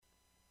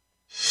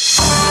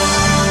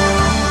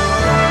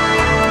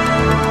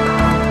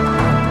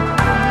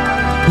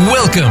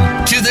Welcome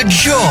to The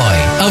Joy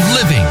of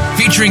Living,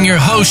 featuring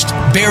your host,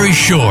 Barry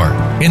Shore.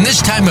 In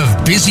this time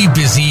of busy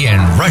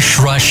and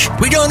rush,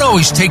 we don't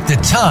always take the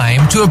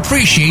time to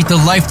appreciate the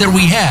life that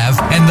we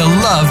have and the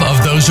love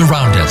of those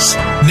around us.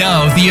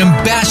 Now, the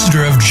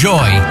ambassador of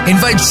joy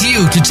invites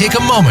you to take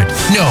a moment,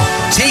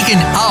 take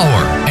an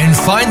hour, and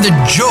find the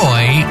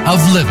joy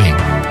of living.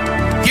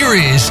 Here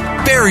is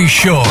Barry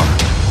Shore.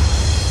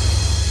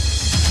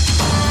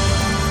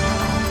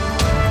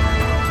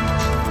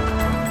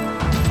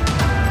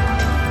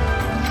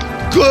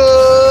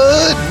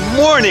 Good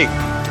morning,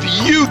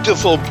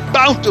 beautiful,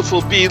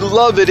 bountiful,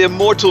 beloved,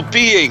 immortal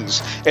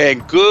beings,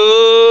 and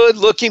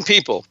good-looking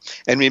people.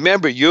 And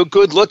remember, you're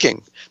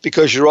good-looking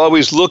because you're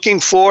always looking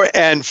for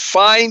and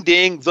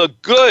finding the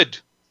good.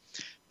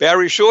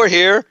 Barry Shore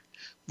here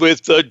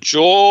with the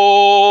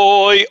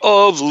joy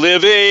of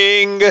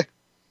living.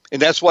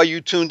 And that's why you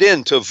tuned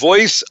in to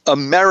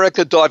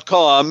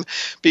voiceamerica.com,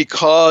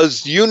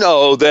 because you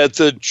know that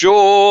the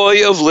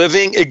joy of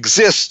living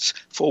exists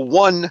for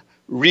one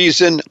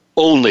reason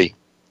only.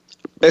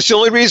 That's the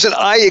only reason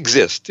I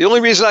exist. The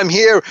only reason I'm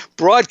here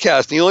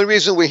broadcasting. The only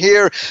reason we're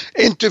here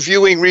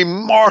interviewing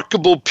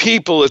remarkable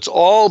people. It's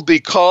all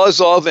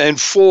because of and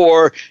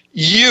for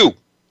you.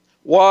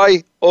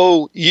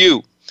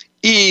 Y-O-U.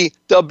 You.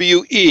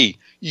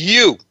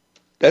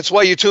 That's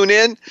why you tune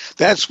in.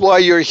 That's why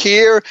you're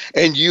here,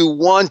 and you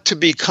want to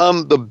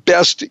become the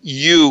best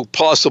you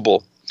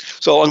possible.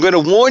 So I'm going to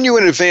warn you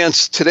in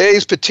advance,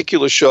 today's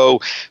particular show,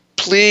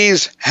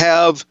 please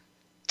have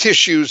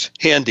tissues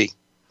handy,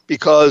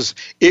 because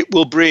it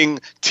will bring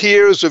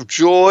tears of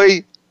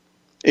joy,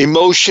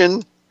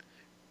 emotion,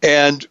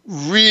 and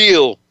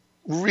real,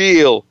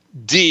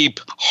 deep,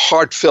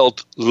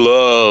 heartfelt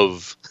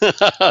love.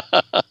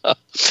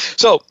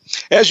 So,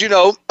 as you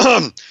know,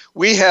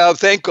 we have,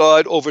 thank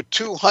God, over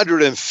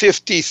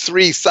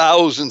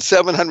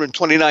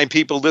 253,729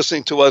 people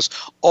listening to us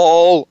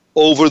all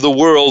over the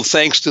world,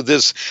 thanks to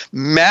this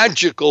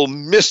magical,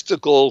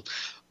 mystical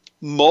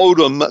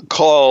modem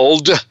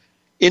called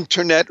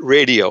Internet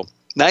radio.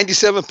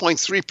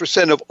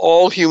 97.3% of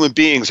all human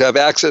beings have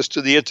access to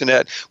the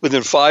internet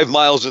within 5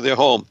 miles of their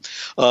home.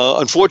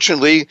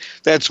 Unfortunately,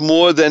 that's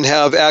more than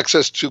have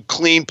access to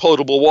clean,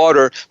 potable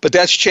water, but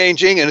that's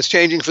changing, and it's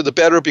changing for the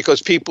better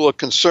because people are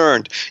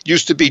concerned.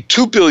 Used to be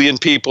 2 billion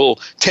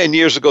people 10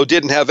 years ago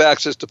didn't have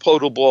access to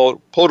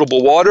potable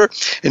water,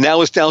 and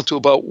now it's down to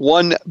about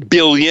 1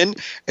 billion,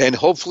 and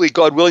hopefully,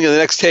 God willing, in the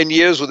next 10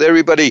 years, with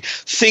everybody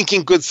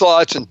thinking good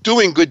thoughts and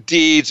doing good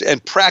deeds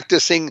and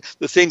practicing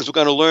the things we're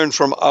going to learn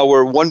from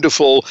our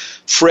wonderful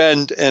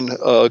friend and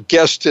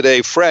guest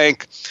today,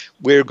 Frank,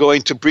 we're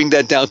going to bring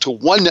that down to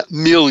 1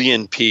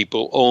 million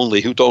people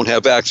only who don't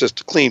have access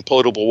to clean,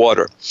 potable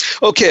water.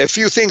 Okay, a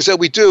few things that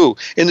we do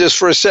in this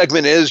first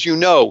segment. As you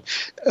know,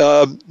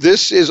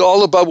 this is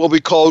all about what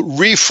we call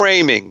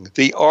reframing,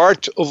 the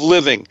art of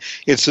living.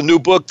 It's a new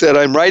book that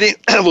I'm writing.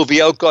 It will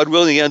be out, God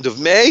willing, the end of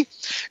May.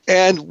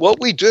 And what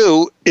we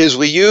do is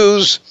we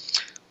use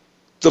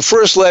the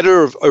first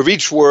letter of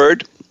each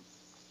word,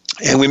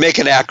 and we make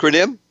an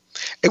acronym.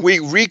 And we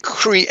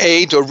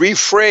recreate or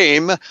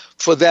reframe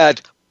for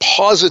that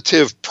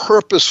positive,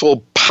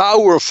 purposeful,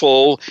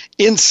 powerful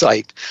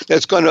insight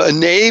that's going to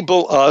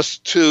enable us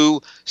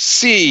to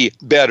see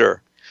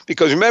better.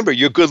 Because remember,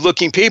 you're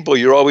good-looking people.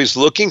 You're always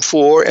looking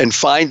for and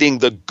finding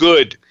the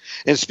good.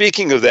 And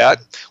speaking of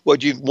that,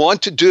 what you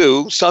want to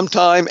do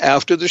sometime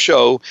after the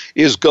show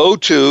is go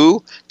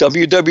to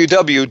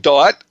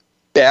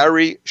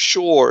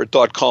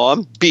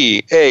www.barryshore.com,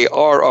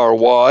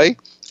 BARRY.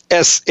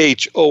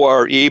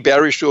 SHORE,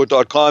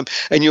 barryshore.com,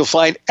 and you'll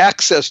find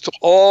access to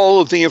all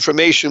of the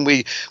information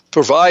we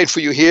provide for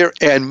you here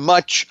and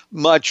much,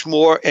 much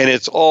more, and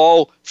it's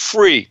all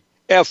free,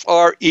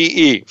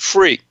 Free,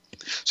 free.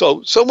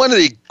 So one of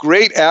the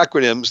great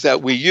acronyms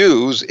that we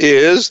use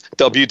is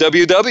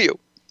WWW.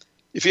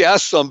 If you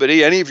ask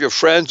somebody, any of your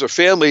friends or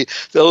family,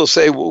 they'll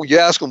say, well, you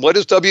ask them, what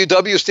does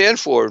WW stand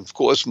for? And of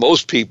course,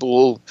 most people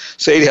will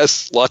say it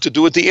has a lot to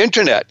do with the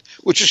internet,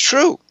 which is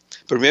true.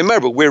 But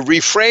remember, we're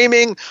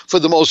reframing for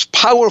the most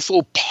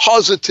powerful,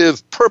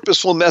 positive,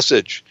 purposeful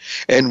message.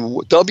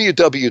 And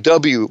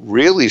WWW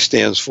really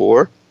stands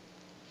for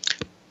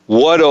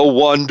What a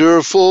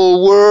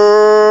Wonderful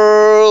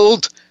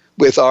World,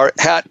 with our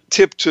hat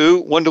tip to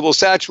Wonderful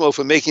Satchmo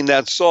for making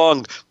that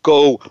song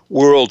go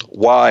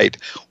worldwide.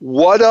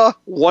 What a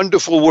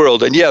wonderful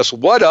world. And yes,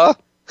 what a,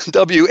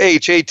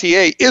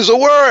 WHATA, is a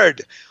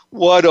word.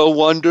 What a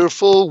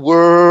wonderful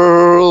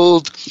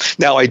world.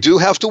 Now, I do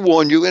have to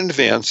warn you in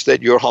advance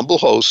that your humble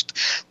host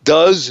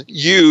does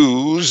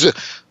use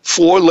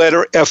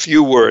 4-letter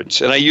FU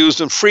words, and I use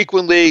them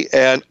frequently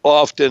and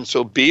often,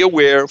 so be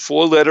aware,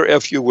 4-letter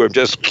FU word.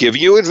 Just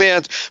giving you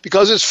advance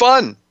because it's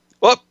fun.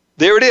 Well,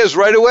 there it is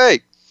right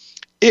away.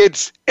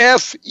 It's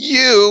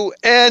FUNN,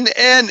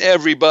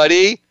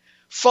 everybody.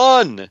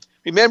 Fun.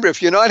 Remember,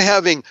 if you're not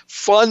having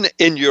fun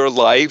in your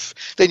life,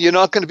 then you're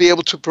not going to be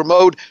able to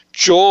promote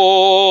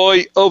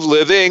joy of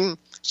living.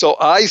 So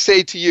I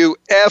say to you,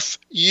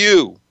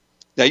 F-U,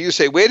 Now you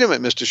say, wait a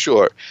minute, Mr.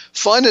 Shore.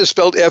 Fun is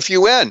spelled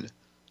F-U-N.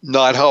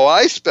 Not how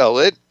I spell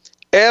it.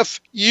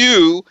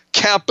 F-U,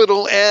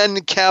 capital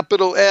N,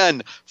 capital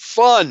N.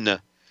 Fun.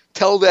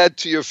 Tell that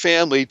to your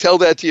family. Tell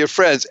that to your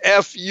friends.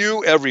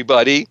 F-U,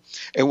 everybody.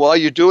 And while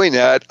you're doing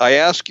that, I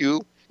ask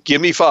you, give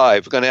me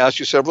 5. I'm going to ask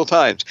you several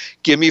times.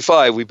 Give me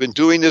 5. We've been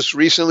doing this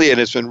recently, and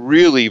it's been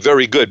really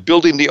very good,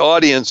 building the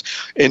audience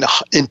in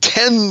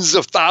tens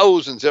of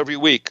thousands every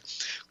week.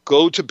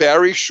 Go to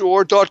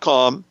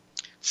barryshore.com,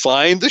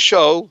 find the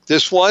show,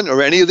 this one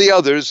or any of the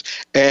others,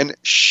 and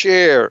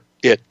share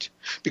it.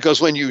 Because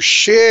when you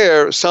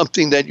share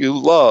something that you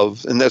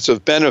love and that's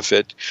of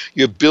benefit,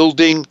 you're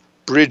building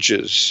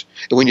bridges.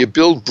 And when you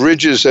build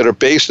bridges that are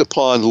based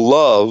upon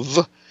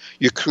love,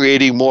 you're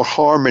creating more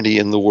harmony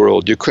in the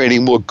world. You're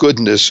creating more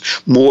goodness,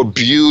 more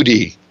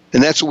beauty.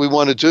 And that's what we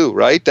want to do,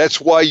 right? That's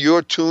why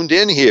you're tuned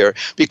in here,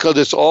 because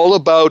it's all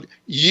about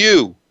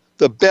you,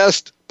 the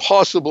best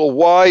possible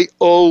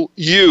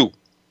Y-O-U.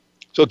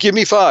 So give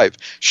me 5.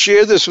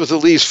 Share this with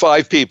at least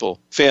 5 people,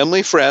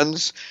 family,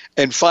 friends,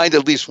 and find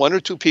at least 1 or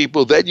 2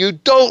 people that you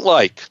don't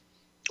like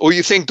or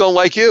you think don't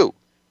like you.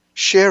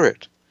 Share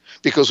it.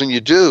 Because when you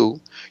do,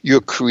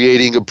 you're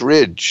creating a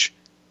bridge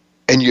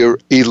and you're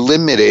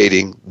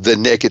eliminating the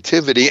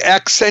negativity,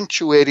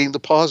 accentuating the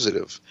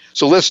positive.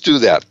 So let's do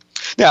that.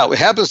 Now, it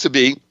happens to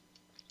be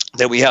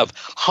that we have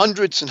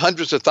hundreds and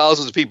hundreds of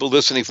thousands of people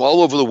listening from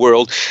all over the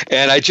world.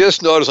 And I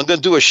just noticed, I'm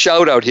going to do a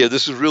shout out here.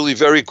 This is really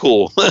very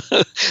cool.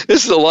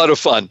 This is a lot of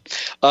fun.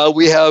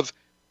 We have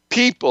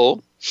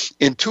people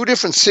in 2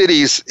 different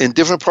cities in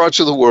different parts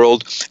of the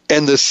world,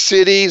 and the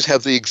cities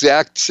have the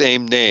exact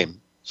same name.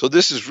 So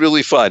this is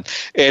really fun.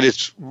 And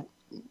it's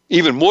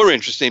even more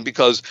interesting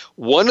because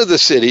one of the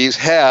cities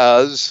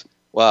has,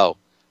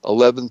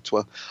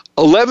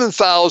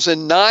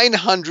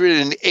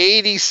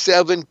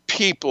 11,987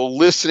 people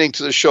listening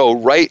to the show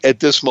right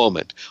at this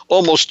moment.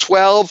 Almost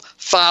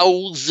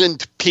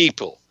 12,000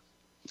 people.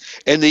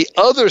 And the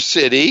other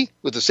city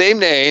with the same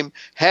name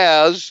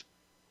has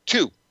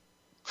 2.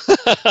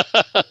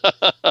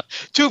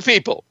 2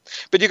 people.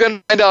 But you're going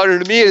to find out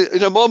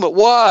in a moment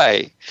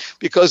why.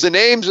 Because the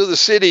names of the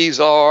cities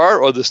are,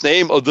 or this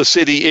name of the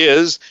city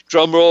is,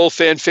 drumroll,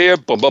 fanfare,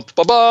 bum, bum,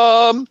 bum,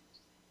 bum,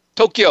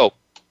 Tokyo.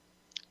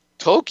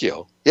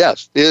 Tokyo,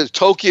 yes. It is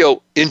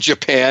Tokyo in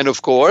Japan,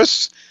 of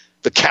course,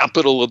 the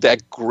capital of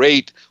that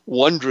great,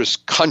 wondrous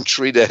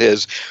country that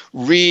has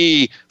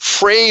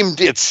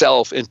reframed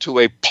itself into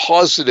a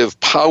positive,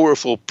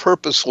 powerful,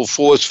 purposeful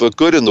force for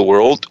good in the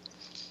world.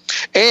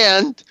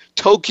 And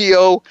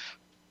Tokyo,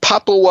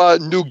 Papua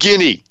New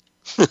Guinea.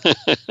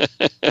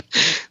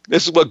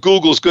 This is what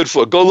Google's good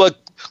for. Go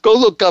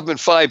look up and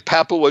find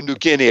Papua New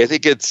Guinea. I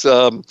think it's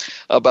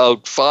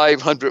about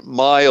 500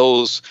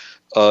 miles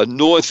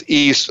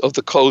northeast of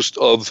the coast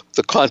of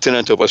the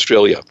continent of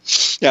Australia.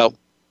 Now,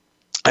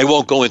 I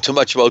won't go into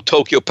much about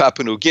Tokyo,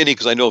 Papua New Guinea,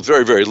 because I know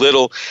very, very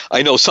little.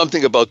 I know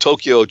something about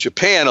Tokyo,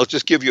 Japan. I'll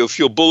just give you a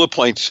few bullet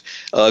points,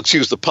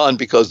 excuse the pun,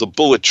 because the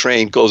bullet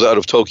train goes out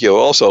of Tokyo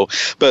also.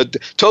 But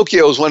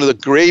Tokyo is one of the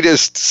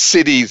greatest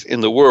cities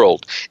in the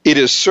world. It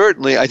is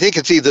certainly, I think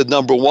it's either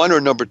number 1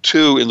 or number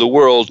 2 in the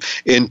world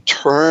in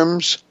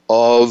terms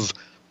of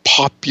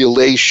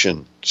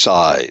population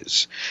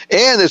size.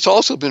 And it's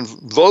also been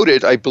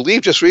voted, I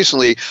believe just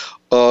recently,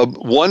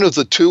 one of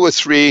the 2 or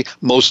 3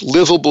 most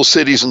livable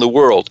cities in the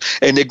world.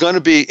 And they're going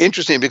to be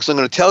interesting because I'm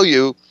going to tell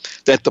you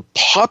that the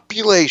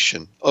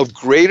population of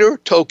Greater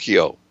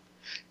Tokyo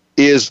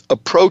is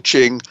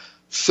approaching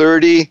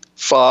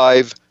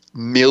 35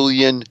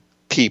 million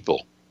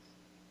people.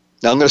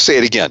 Now I'm going to say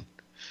it again.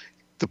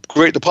 The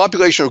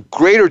population of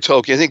Greater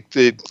Tokyo, I think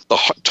the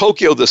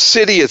Tokyo, the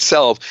city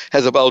itself,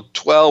 has about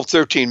 12,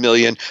 13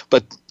 million,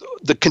 but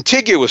the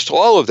contiguous to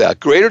all of that,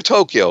 Greater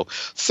Tokyo,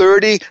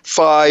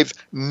 35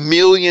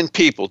 million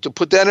people. To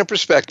put that in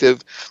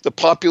perspective, the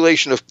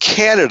population of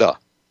Canada,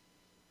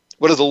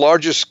 one of the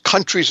largest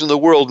countries in the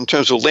world in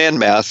terms of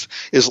landmass,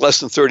 is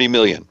less than 30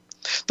 million.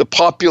 The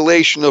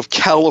population of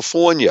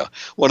California,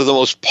 one of the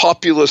most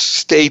populous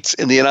states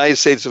in the United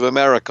States of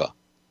America,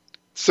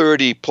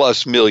 30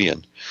 plus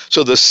million.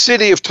 So the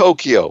city of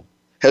Tokyo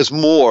has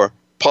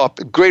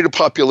greater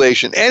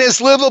population and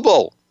is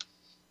livable.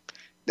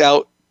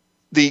 Now,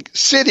 the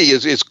city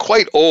is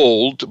quite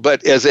old,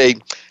 but as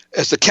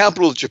the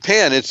capital of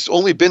Japan, it's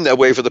only been that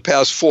way for the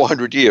past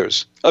 400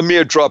 years. A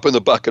mere drop in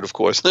the bucket, of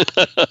course.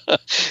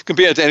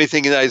 Compared to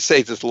anything in the United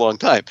States, it's a long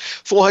time.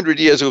 400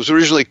 years, it was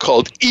originally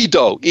called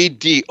Edo,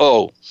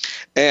 E-D-O.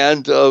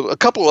 And a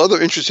couple of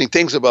other interesting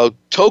things about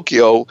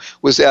Tokyo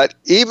was that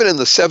even in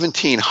the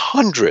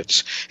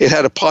 1700s, it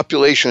had a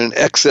population in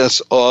excess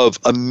of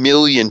 1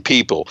 million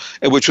people,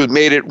 and which would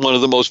made it one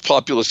of the most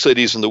populous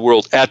cities in the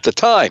world at the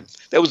time.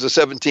 That was the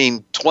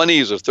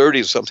 1720s or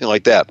 30s, something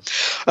like that.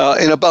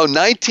 In about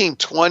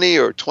 1920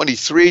 or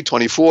 23,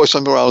 24,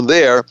 something around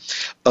there,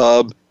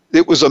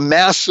 It was a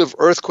massive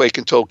earthquake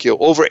in Tokyo,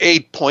 over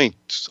 8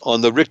 points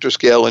on the Richter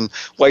scale, and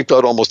wiped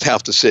out almost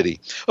half the city.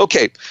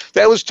 Okay,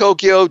 that was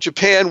Tokyo.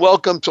 Japan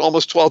welcomed to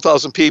almost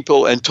 12,000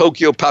 people, and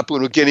Tokyo, Papua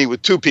New Guinea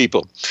with 2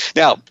 people.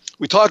 Now,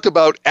 we talked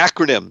about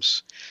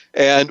acronyms.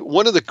 And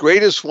one of the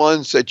greatest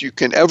ones that you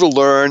can ever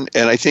learn,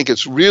 and I think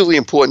it's really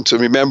important to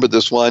remember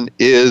this one,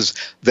 is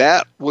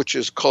that which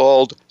is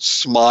called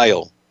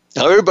SMILE.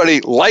 Now,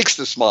 everybody likes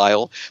the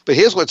smile, but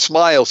here's what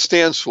SMILE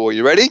stands for.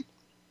 You ready?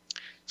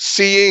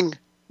 Seeing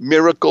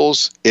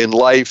miracles in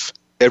life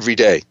every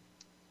day.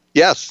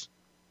 Yes.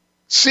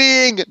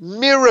 Seeing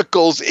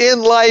miracles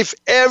in life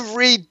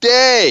every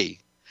day.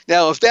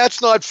 Now, if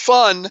that's not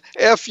fun,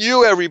 F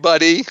you,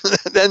 everybody,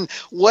 then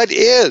what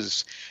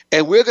is?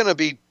 And we're going to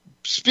be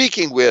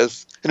speaking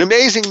with an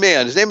amazing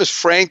man. His name is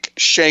Frank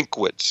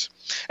Shankwitz.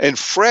 And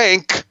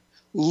Frank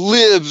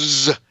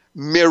lives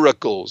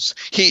miracles.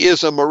 He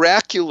is a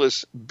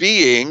miraculous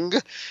being.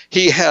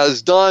 He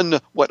has done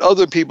what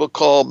other people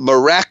call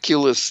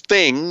miraculous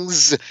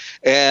things.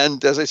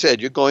 And as I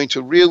said, you're going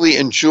to really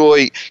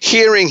enjoy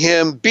hearing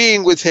him,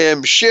 being with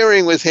him,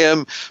 sharing with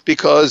him,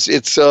 because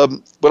it's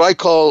what I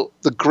call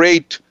the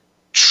great,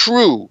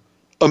 true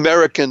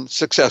American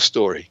success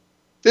story.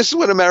 This is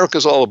what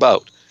America's all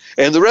about.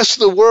 And the rest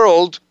of the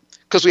world,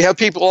 because we have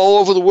people all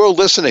over the world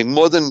listening,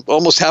 more than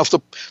almost half the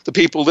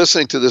people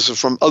listening to this are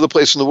from other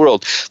places in the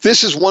world.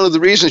 This is one of the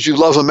reasons you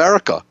love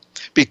America,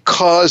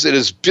 because it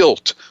is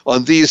built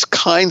on these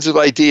kinds of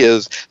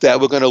ideas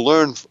that we're going to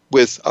learn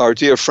with our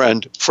dear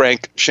friend,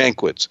 Frank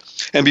Shankwitz.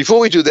 And before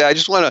we do that, I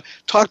just want to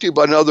talk to you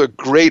about another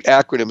great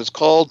acronym. It's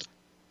called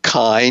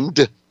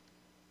KIND.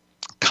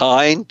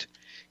 KIND.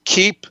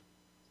 Keep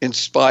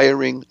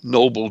inspiring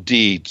noble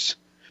deeds.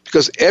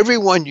 Because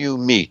everyone you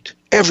meet,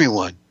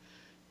 everyone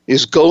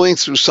is going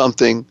through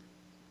something,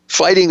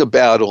 fighting a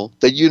battle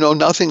that you know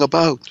nothing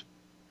about.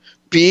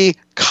 Be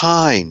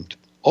kind,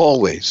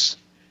 always.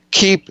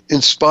 Keep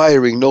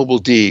inspiring noble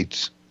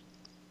deeds.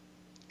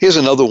 Here's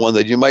another one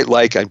that you might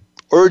like. I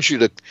urge you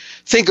to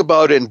think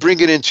about it and bring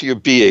it into your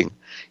being.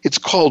 It's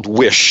called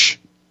WISH.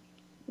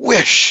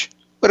 WISH.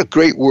 What a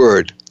great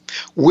word.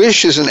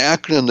 WISH is an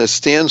acronym that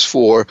stands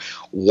for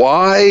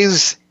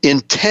Wise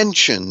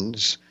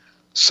Intentions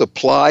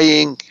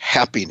Supplying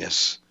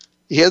Happiness.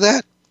 You hear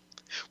that?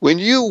 When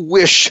you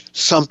wish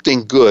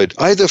something good,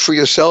 either for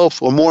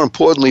yourself or more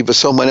importantly for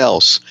someone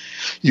else,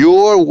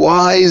 your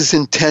wise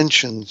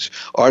intentions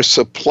are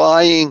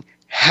supplying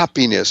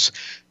happiness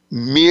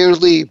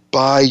merely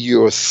by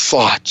your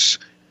thoughts.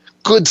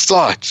 Good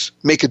thoughts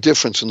make a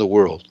difference in the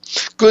world.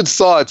 Good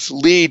thoughts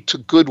lead to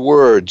good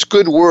words.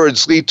 Good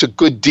words lead to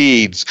good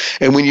deeds.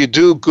 And when you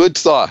do good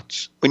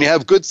thoughts, when you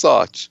have good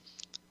thoughts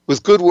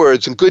with good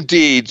words and good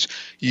deeds,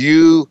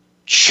 you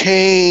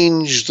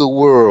change the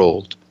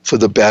world for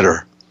the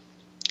better.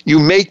 You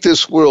make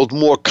this world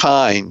more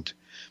kind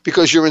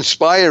because you're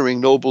inspiring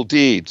noble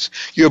deeds.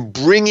 You're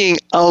bringing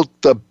out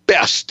the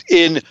best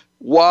in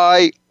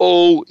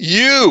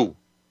YOU,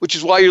 which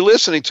is why you're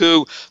listening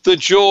to The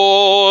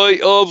Joy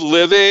of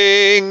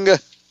Living,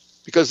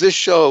 because this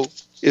show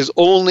is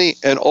only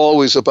and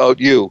always about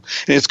you.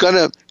 And it's going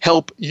to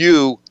help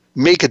you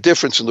make a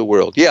difference in the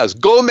world. Yes,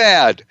 go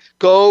mad.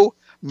 Go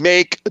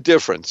make a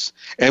difference.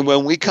 And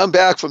when we come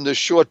back from this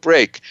short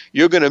break,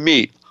 you're going to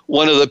meet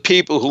one of the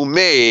people who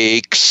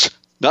makes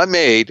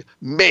a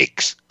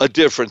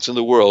difference in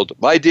the world.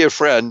 My dear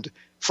friend,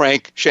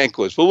 Frank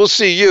Shankwitz. But we'll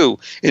see you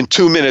in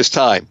 2 minutes'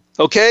 time.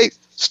 Okay?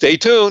 Stay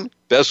tuned.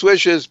 Best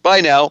wishes. Bye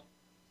now.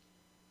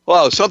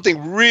 Wow,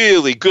 something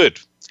really good.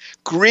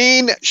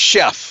 Green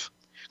Chef.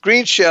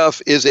 Green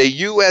Chef is a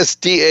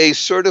USDA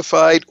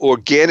certified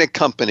organic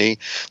company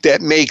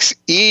that makes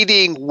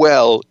eating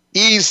well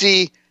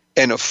easy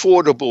and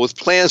affordable with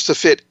plans to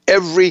fit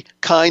every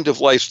kind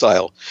of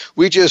lifestyle.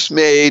 We just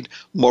made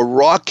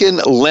Moroccan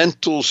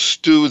lentil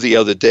stew the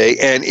other day,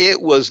 and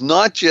it was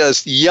not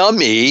just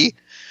yummy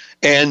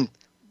and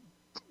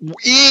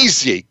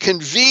easy,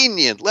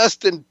 convenient, less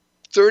than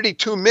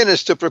 32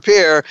 minutes to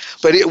prepare,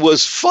 but it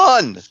was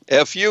fun.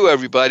 F you,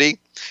 everybody.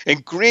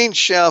 And Green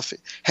Chef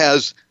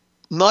has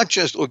not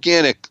just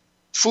organic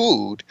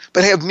food,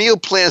 but have meal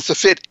plans to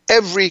fit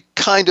every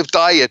kind of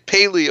diet: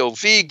 paleo,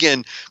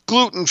 vegan,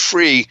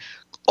 gluten-free,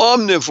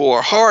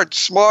 omnivore, heart,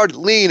 smart,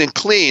 lean, and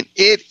clean.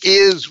 It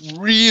is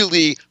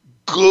really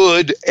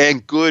good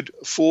and good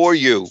for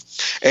you.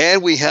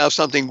 And we have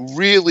something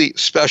really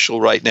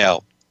special right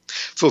now.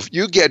 So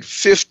you get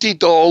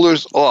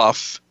 $50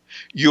 off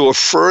your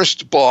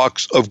first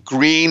box of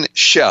Green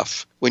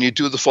Chef when you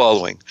do the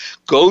following.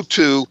 Go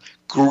to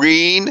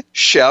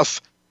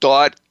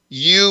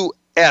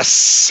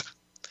greenchef.us.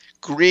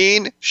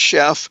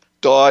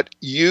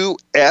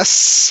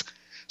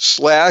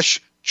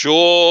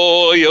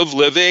 greenchef.us/joy of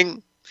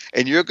living,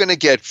 and you're going to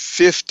get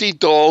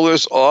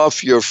 $50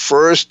 off your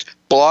first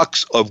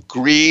box of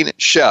Green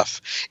Chef.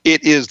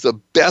 It is the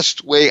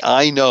best way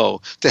I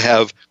know to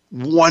have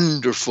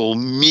wonderful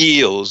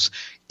meals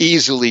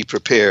easily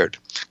prepared.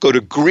 Go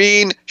to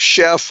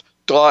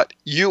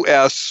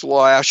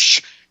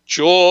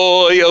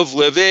greenchef.us/joy of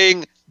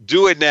living.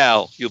 Do it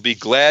now. You'll be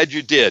glad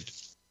you did.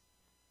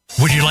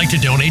 Would you like to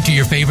donate to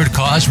your favorite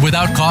cause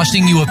without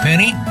costing you a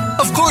penny?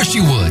 Of course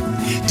you would.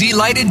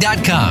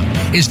 Delighted.com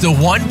is the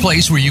one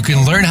place where you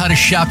can learn how to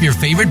shop your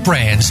favorite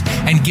brands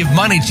and give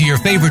money to your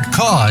favorite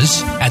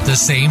cause at the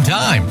same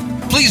time.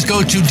 Please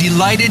go to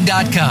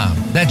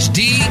Delighted.com. That's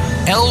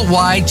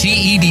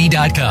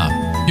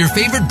DLYTED.com. Your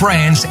favorite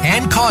brands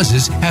and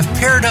causes have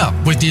paired up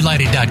with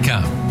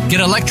Delighted.com. Get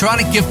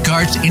electronic gift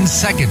cards in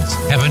seconds.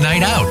 Have a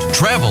night out,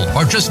 travel,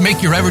 or just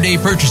make your everyday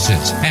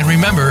purchases. And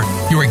remember,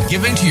 you are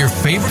giving to your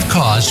favorite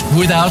cause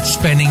without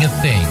spending a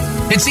thing.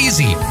 It's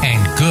easy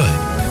and good.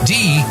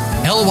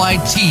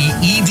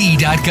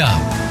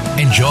 DLYTED.com.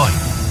 Enjoy.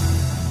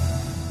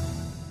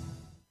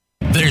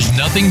 There's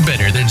nothing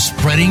better than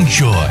spreading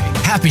joy,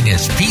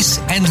 happiness, peace,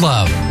 and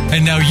love.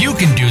 And now you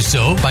can do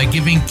so by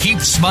giving Keep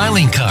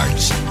Smiling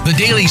cards. The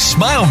Daily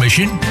Smile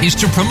mission is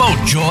to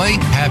promote joy,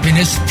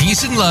 happiness,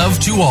 peace, and love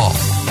to all.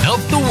 Help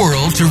the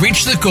world to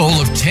reach the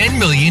goal of 10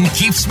 million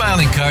Keep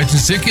Smiling cards in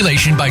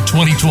circulation by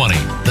 2020.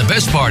 The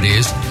best part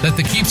is that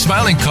the Keep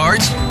Smiling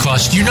cards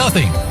cost you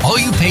nothing. All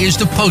you pay is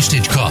the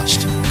postage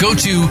cost. Go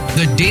to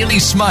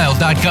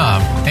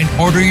thedailysmile.com and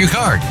order your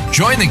card.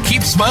 Join the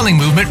Keep Smiling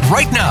movement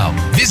right now.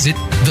 Visit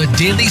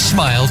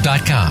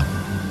thedailysmile.com.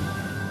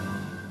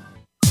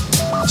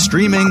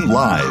 Streaming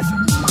live,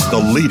 the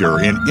leader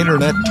in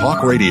Internet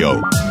Talk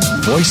Radio,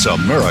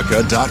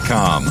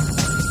 voiceamerica.com.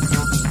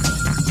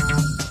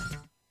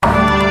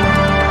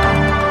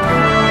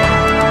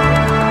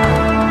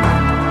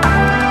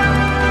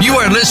 You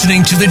are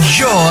listening to The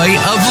Joy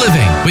of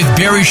Living with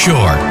Barry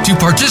Shore. To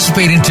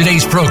participate in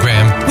today's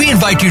program, we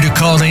invite you to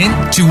call in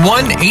to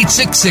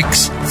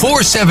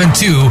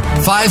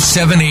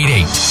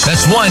 1-866-472-5788.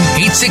 That's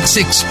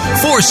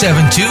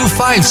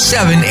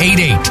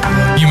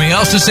 1-866-472-5788. You may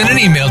also send an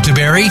email to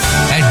Barry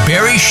at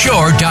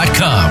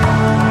barryshore.com.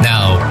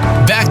 Now,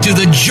 back to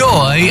The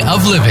Joy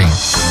of Living.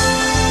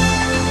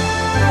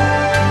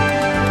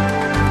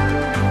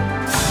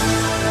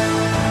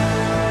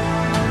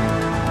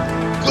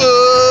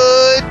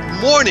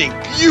 Morning,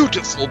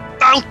 beautiful,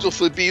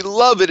 bountiful,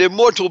 beloved,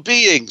 immortal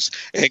beings,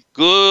 and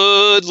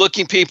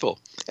good-looking people.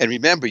 And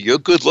remember, you're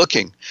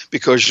good-looking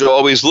because you're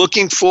always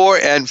looking for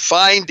and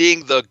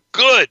finding the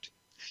good.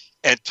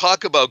 And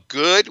talk about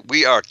good,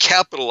 we are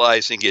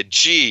capitalizing it,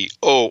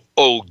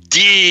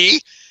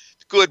 G-O-O-D.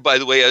 Good, by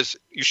the way, as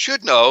you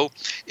should know,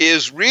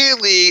 is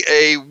really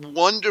a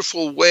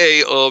wonderful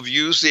way of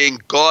using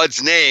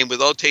God's name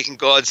without taking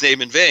God's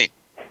name in vain,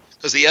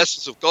 because the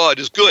essence of God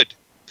is good.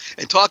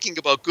 And talking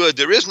about good,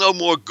 there is no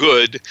more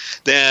good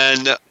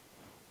than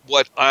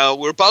what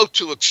we're about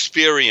to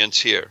experience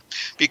here.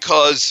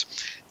 Because,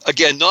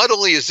 again, not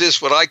only is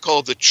this what I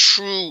call the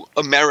true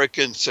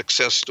American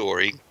success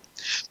story,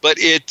 but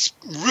it's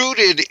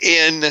rooted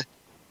in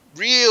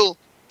real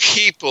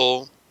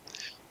people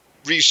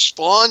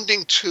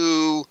responding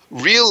to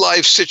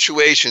real-life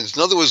situations.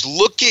 In other words,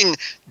 looking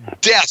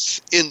death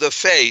in the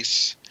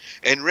face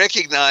and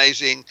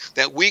recognizing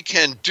that we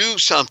can do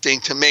something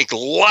to make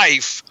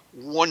life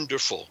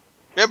wonderful.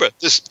 Remember,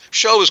 this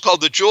show is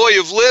called The Joy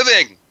of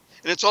Living,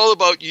 and it's all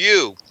about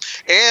you.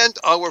 And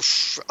our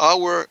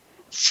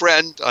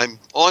friend, I'm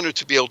honored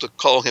to be able to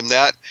call him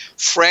that,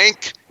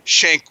 Frank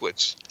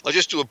Shankwitz. I'll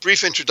just do a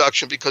brief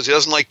introduction because he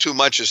doesn't like too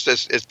much. It's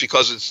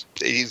because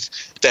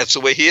that's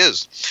the way he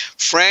is.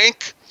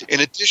 Frank,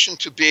 in addition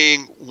to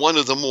being one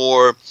of the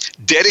more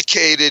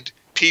dedicated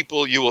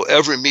people you will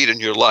ever meet in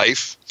your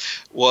life,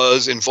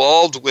 was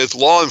involved with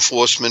law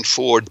enforcement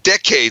for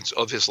decades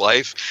of his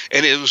life,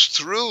 and it was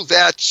through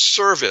that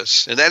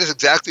service, and that is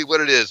exactly what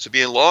it is. To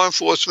be in law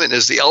enforcement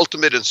is the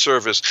ultimate in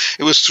service.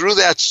 It was through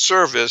that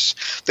service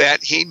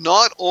that he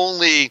not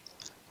only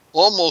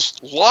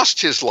almost lost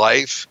his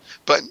life,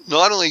 but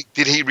not only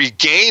did he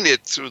regain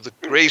it through the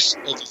grace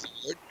of the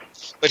Lord,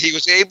 but he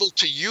was able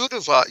to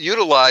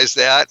utilize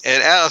that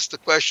and ask the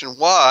question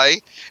why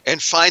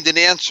and find an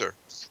answer.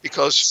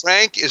 Because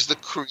Frank is the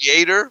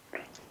creator,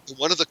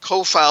 one of the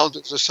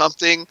co-founders of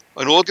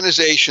an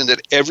organization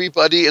that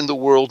everybody in the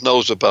world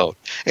knows about.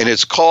 And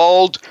it's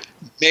called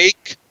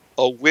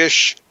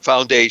Make-A-Wish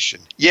Foundation.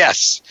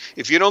 Yes,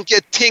 if you don't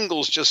get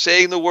tingles just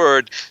saying the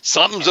word,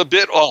 something's a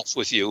bit off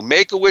with you.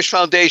 Make-A-Wish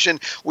Foundation,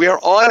 we are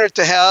honored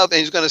to have, and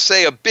he's going to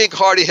say a big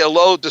hearty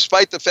hello,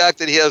 despite the fact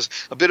that he has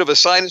a bit of a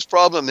sinus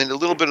problem and a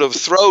little bit of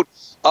throat.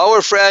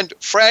 Our friend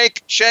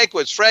Frank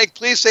Shankwitz. Frank,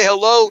 please say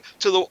hello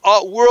to the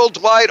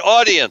worldwide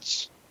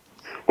audience.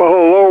 Well,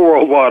 hello,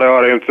 worldwide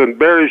audience. And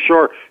Barry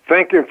Shore,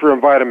 thank you for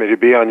inviting me to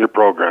be on your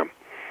program.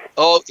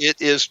 Oh, it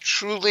is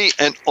truly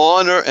an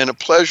honor and a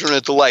pleasure and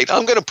a delight.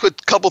 I'm going to put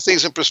a couple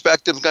things in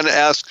perspective. I'm going to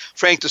ask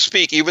Frank to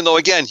speak, even though,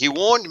 again, he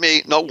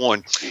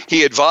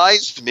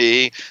advised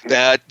me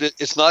that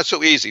it's not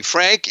so easy.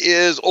 Frank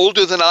is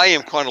older than I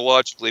am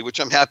chronologically, which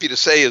I'm happy to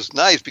say is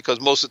nice because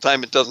most of the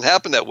time it doesn't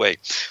happen that way.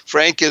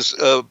 Frank is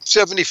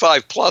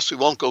 75 plus. We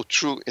won't go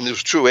in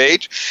his true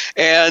age.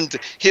 And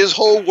his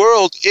whole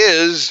world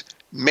is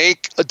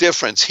make a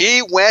difference.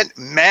 He went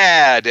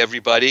mad,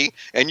 everybody.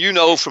 And you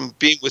know from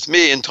being with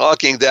me and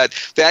talking that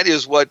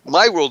is what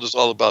my world is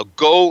all about.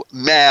 Go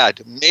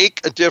mad.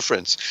 Make a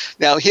difference.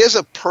 Now, here's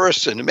a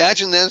person.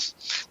 Imagine this.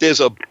 There's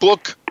a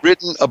book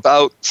written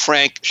about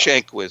Frank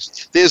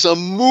Shankwitz. There's a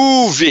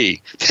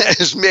movie that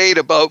is made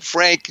about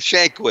Frank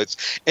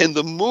Shankwitz. And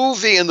the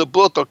movie and the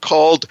book are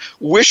called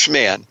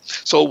WishMan.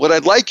 So what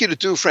I'd like you to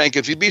do, Frank,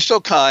 if you'd be so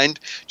kind,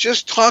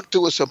 just talk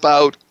to us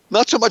about,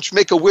 not so much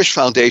Make-A-Wish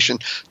Foundation,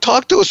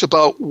 talk to us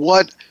about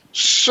what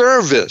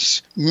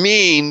service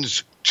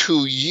means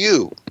to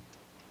you.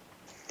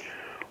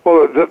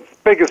 Well, the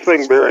biggest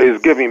thing there is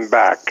giving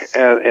back.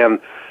 And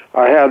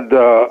I had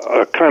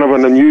a kind of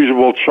an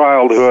unusual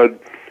childhood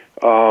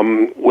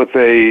with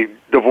a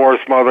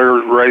divorced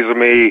mother raising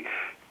me,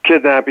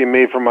 kidnapping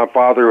me from my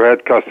father who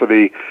had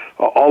custody,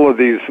 all of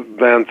these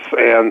events.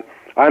 And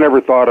I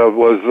never thought it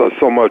was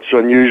so much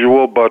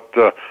unusual, but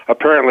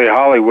apparently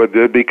Hollywood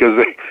did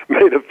because they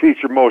made a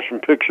feature motion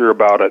picture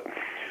about it.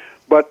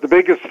 But the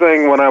biggest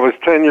thing, when I was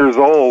 10 years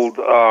old,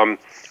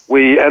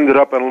 we ended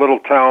up in a little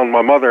town,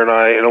 my mother and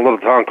I, in a little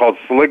town called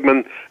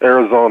Seligman,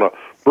 Arizona.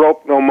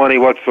 Broke, no money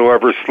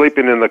whatsoever,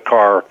 sleeping in the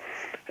car.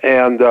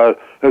 And it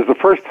was the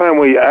first time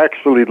we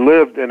actually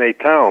lived in a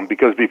town,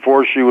 because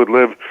before she would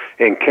live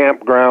in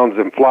campgrounds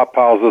and flop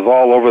houses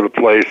all over the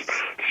place,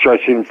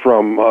 stretching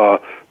from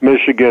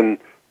Michigan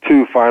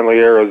to finally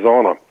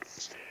Arizona.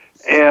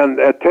 And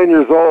at 10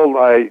 years old,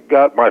 I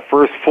got my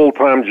first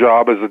full-time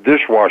job as a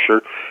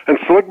dishwasher in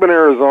Seligman,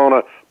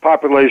 Arizona,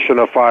 population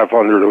of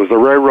 500. It was a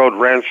railroad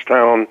ranch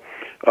town,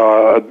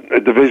 a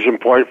division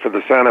point for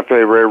the Santa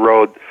Fe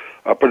Railroad,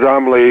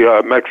 predominantly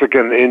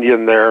Mexican,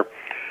 Indian there,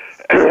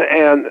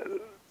 and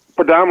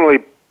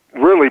predominantly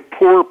really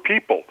poor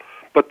people.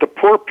 But the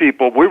poor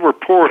people, we were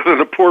poorer than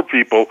the poor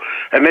people,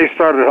 and they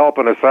started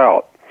helping us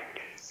out.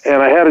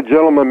 And I had a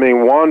gentleman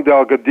named Juan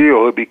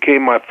Delgadillo who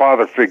became my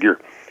father figure,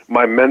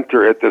 my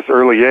mentor at this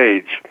early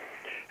age.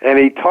 And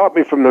he taught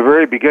me from the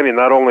very beginning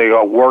not only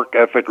a work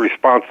ethic,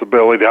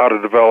 responsibility, how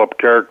to develop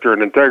character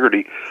and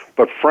integrity,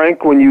 but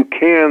Frank, when you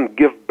can,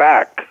 give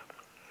back.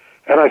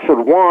 And I said,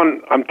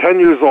 Juan, I'm 10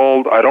 years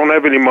old. I don't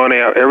have any money.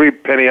 Every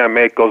penny I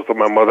make goes to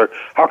my mother.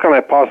 How can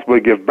I possibly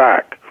give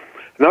back?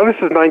 Now, this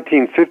is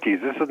 1950s.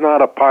 This is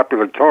not a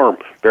popular term,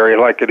 Barry,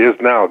 like it is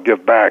now,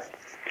 give back.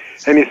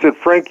 And he said,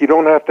 Frank, you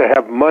don't have to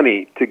have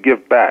money to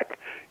give back.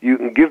 You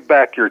can give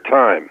back your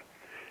time.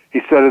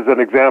 He said, as an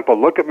example,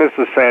 look at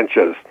Mrs.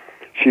 Sanchez.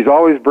 She's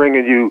always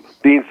bringing you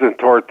beans and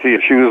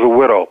tortillas. She was a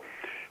widow.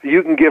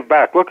 You can give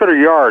back. Look at her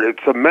yard.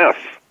 It's a mess.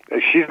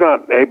 She's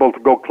not able to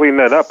go clean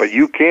that up, but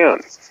you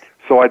can.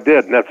 So I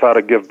did, and that's how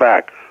to give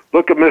back.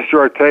 Look at Mr.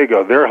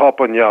 Ortega. They're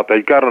helping you out.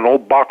 They got an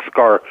old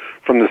boxcar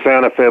from the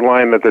Santa Fe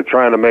line that they're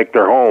trying to make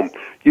their home.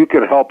 You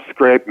can help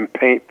scrape and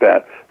paint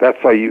that. That's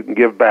how you can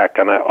give back.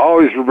 And I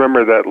always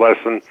remember that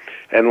lesson.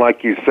 And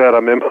like you said,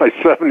 I'm in my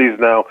 70s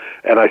now,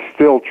 and I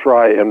still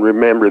try and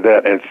remember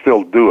that and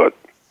still do it.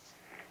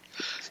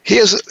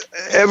 Here's,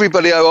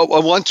 everybody, I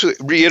want to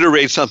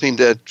reiterate something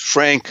that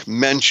Frank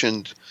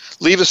mentioned.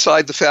 Leave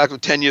aside the fact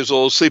of 10 years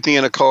old, sleeping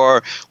in a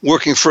car,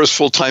 working first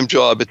full-time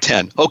job at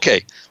 10.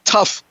 Okay,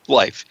 tough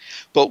life.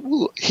 But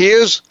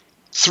here's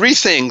three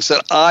things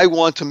that I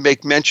want to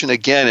make mention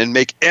again and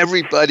make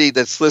everybody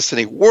that's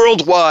listening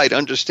worldwide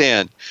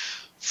understand.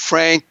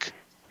 Frank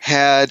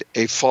had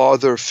a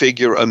father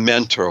figure, a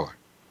mentor.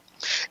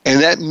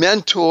 And that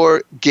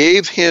mentor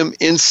gave him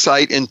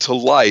insight into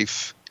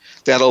life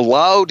that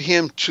allowed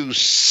him to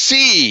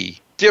see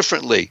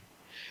differently,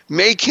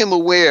 make him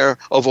aware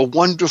of a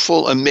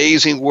wonderful,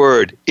 amazing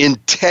word,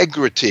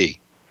 integrity.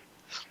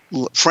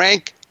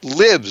 Frank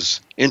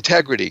lives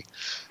integrity.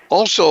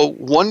 Also,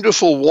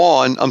 Wonderful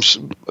Juan,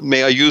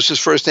 may I use his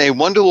first name,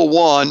 Wonderful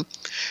Juan,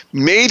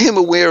 made him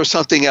aware of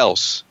something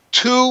else.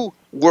 Two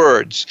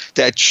words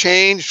that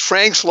changed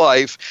Frank's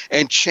life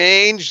and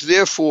changed,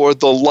 therefore,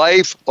 the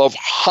life of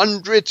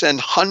hundreds and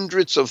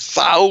hundreds of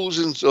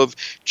thousands of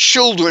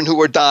children who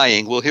are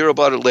dying. We'll hear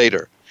about it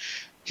later.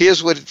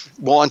 Here's what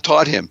Juan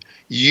taught him.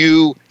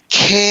 You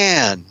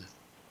can.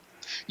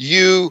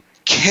 You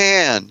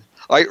can.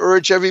 I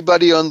urge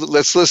everybody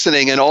that's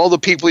listening and all the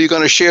people you're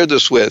going to share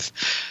this with,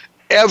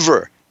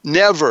 ever,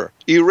 never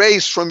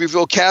erase from your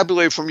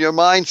vocabulary, from your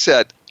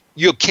mindset,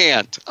 you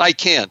can't, I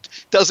can't,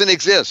 doesn't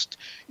exist.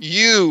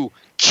 You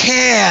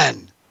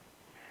can.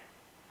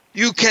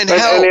 You can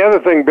help. And the other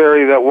thing,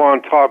 Barry, that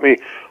Juan taught me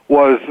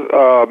was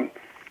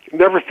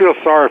never feel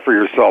sorry for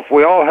yourself.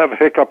 We all have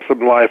hiccups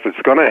in life.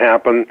 It's going to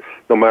happen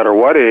no matter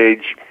what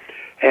age.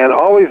 And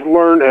always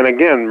learn, and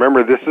again,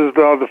 remember, this is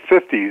the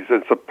 50s.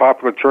 It's a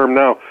popular term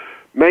now.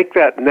 Make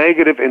that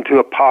negative into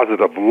a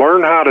positive.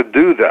 Learn how to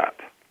do that.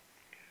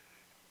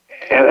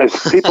 And as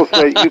people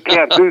say, you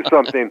can't do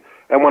something,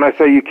 and when I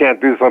say you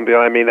can't do something,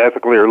 I mean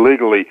ethically or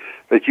legally,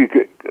 that you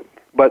could,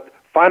 but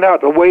find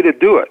out a way to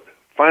do it.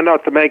 Find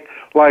out to make,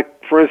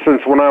 like, for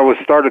instance, when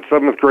I started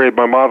 7th grade,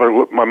 my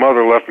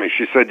mother left me.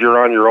 She said,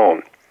 you're on your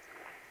own.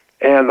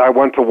 And I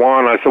went to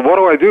Juan, I said, what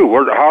do I do?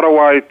 How do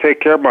I take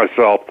care of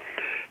myself?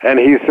 And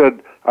he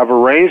said, I've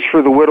arranged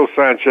for the widow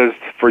Sanchez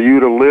for you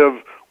to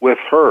live with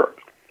her.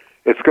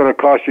 It's going to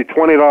cost you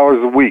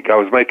 $20 a week. I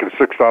was making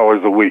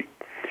 $6 a week.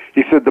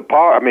 He said,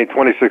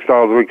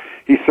 $26 a week.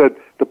 He said,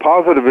 the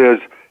positive is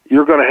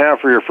you're going to have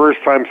for your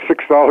first time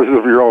 $6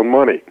 of your own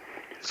money.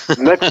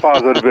 The next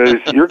positive is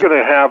you're going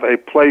to have a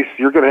place,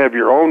 you're going to have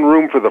your own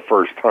room for the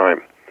first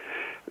time.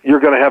 You're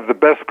going to have the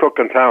best cook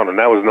in town, and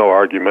that was no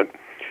argument.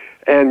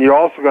 And you're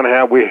also going to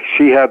have,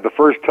 she had the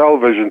first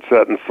television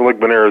set in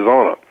Seligman,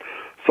 Arizona.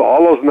 So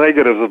all those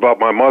negatives about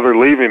my mother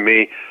leaving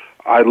me,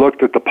 I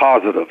looked at the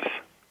positives.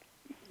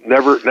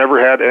 Never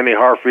had any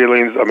hard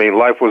feelings. I mean,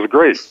 life was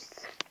great.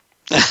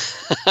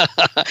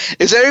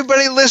 Is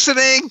everybody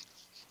listening?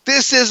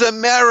 This is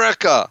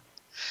America.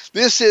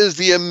 This is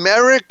the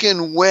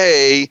American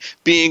way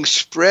being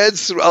spread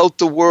throughout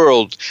the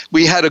world.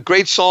 We had a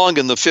great song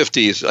in the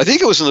 50s. I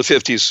think it was in the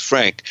 50s,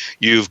 Frank.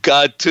 You've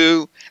got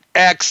to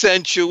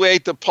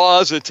accentuate the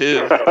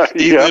positive,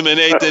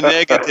 eliminate the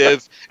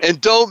negative, and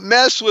don't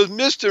mess with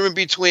Mr. in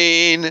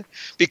between,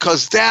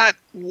 because that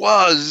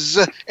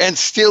was and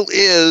still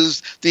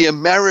is the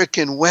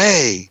American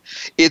way.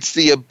 It's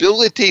the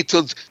ability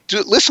to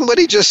listen what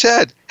he just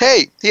said.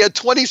 Hey, he had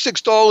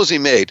 $26 he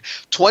made.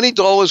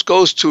 $20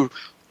 goes to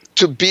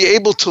be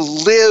able to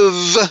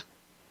live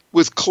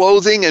with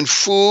clothing and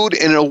food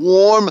in a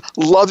warm,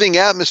 loving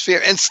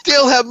atmosphere and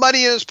still have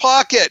money in his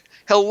pocket.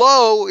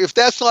 Hello, if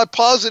that's not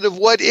positive,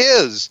 what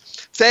is?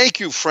 Thank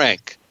you,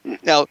 Frank.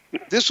 Now,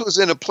 this was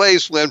in a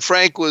place when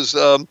Frank was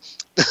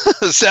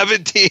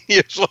 17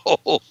 years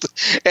old,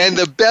 and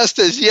the best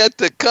is yet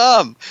to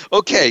come.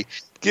 Okay,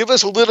 give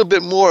us a little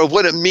bit more of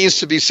what it means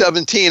to be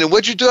 17, and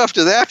what'd you do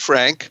after that,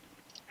 Frank?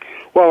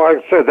 Well,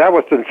 like I said, that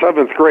was in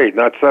 7th grade,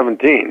 not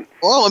 17.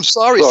 Oh, I'm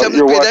sorry, so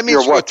 7th grade. That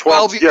means you're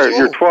 12 years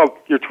old.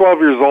 You're 12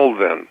 years old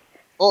then.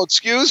 Oh,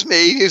 excuse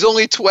me. He's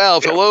only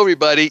 12. Yeah. Hello,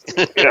 everybody.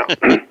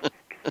 Yeah.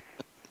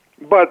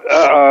 But,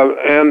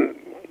 and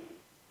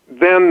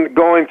then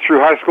going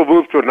through high school,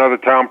 moved to another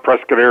town,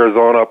 Prescott,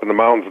 Arizona, up in the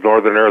mountains,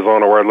 northern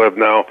Arizona, where I live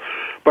now.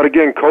 But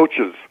again,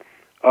 coaches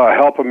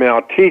helping me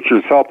out,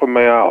 teachers helping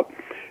me out,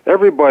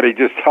 everybody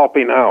just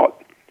helping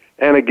out.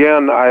 And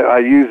again, I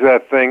use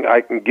that thing, I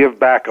can give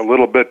back a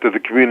little bit to the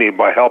community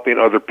by helping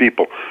other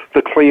people,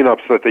 the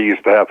cleanups that they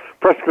used to have.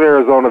 Prescott,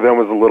 Arizona then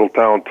was a little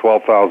town,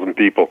 12,000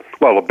 people.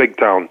 Well, a big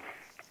town,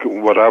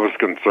 what I was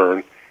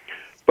concerned.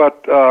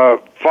 But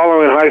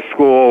following high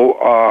school,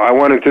 I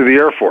went into the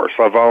Air Force.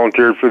 I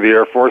volunteered for the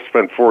Air Force,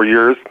 spent 4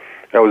 years.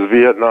 That was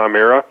Vietnam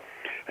era.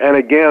 And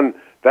again,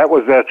 that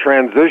was that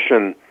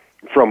transition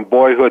from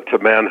boyhood to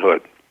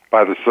manhood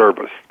by the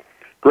service.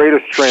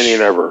 Greatest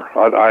training ever.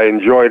 I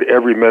enjoyed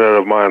every minute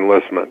of my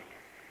enlistment.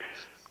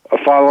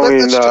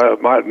 Following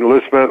my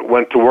enlistment,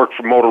 went to work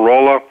for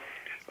Motorola,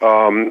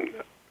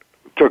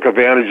 took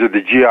advantage of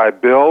the GI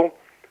Bill,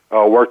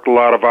 worked a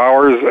lot of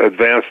hours,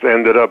 advanced,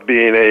 ended up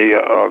being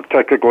a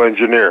technical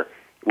engineer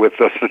with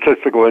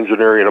statistical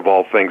engineering of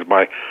all things.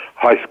 My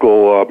high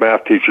school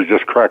math teacher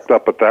just cracked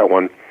up at that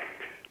one.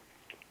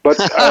 But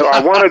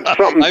I wanted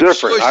something different.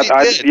 Sure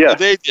yes.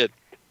 They did.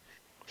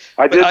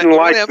 I didn't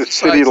like the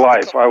city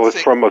life. I was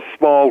from a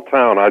small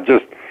town.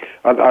 It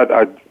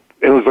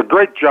was a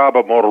great job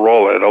at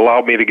Motorola. It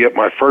allowed me to get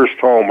my first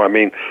home. I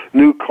mean,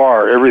 new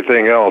car,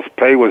 everything else.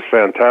 Pay was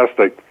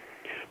fantastic.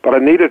 But I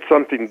needed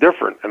something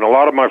different. And a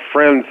lot of my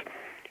friends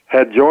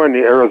had joined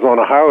the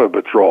Arizona Highway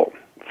Patrol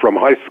from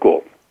high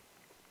school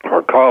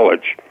or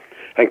college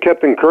and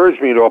kept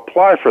encouraging me to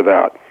apply for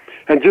that.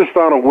 And just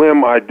on a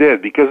whim, I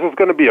did, because it was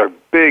going to be a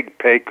big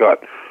pay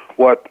cut.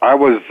 What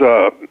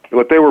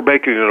they were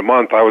making in a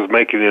month, I was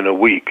making in a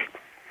week.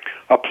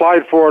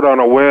 Applied for it on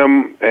a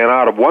whim, and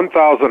out of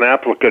 1,000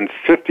 applicants,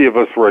 50 of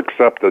us were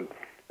accepted,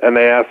 and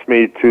they asked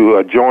me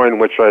to join,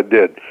 which I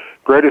did.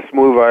 Greatest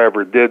move I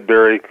ever did,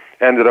 Barry.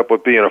 Ended up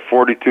with being a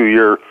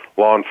 42-year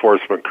law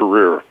enforcement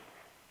career.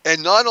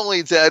 And not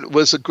only that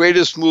was the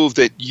greatest move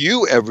that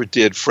you ever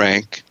did,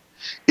 Frank,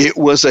 it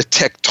was a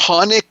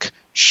tectonic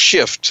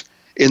shift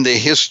in the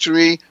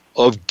history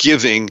of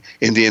giving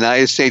in the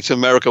United States of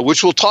America,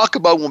 which we'll talk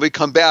about when we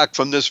come back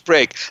from this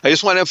break. I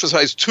just want to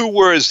emphasize two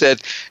words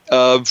that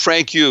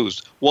Frank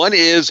used. One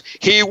is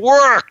he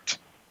worked.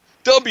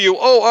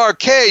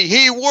 W-O-R-K.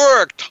 He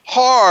worked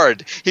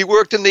hard. He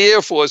worked in the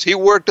Air Force. He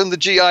worked on the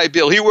GI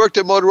Bill. He worked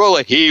at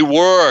Motorola. He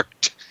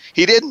worked.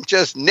 He didn't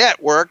just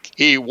network.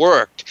 He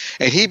worked.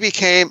 And he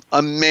became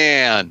a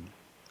man.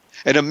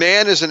 And a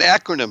man is an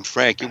acronym,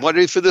 Frank. You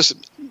wondering for this,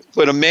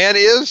 what a man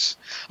is?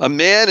 A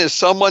man is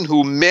someone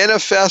who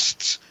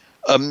manifests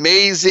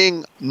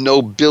amazing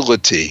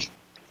nobility.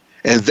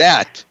 And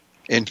that,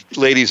 and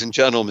ladies and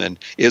gentlemen,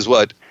 is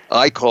what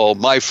I call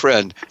my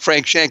friend,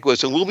 Frank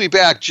Shankwitz. And we'll be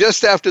back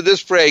just after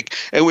this break,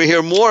 and we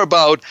hear more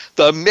about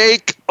the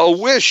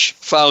Make-A-Wish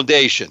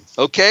Foundation.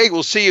 Okay,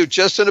 we'll see you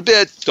just in a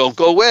bit. Don't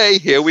go away.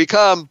 Here we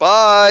come.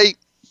 Bye.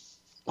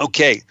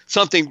 Okay,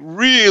 something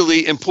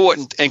really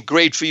important and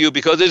great for you,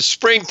 because it's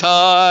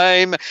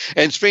springtime,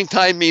 and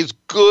springtime means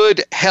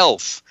good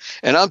health.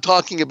 And I'm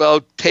talking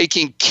about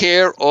taking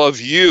care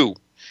of you.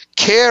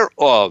 Care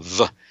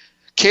of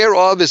Care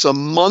Of is a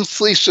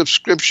monthly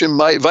subscription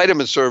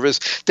vitamin service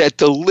that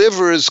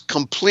delivers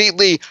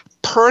completely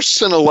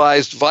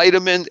personalized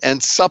vitamin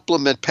and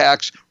supplement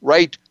packs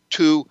right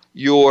to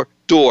your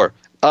door.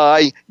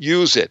 I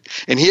use it.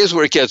 And here's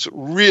where it gets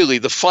really,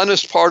 the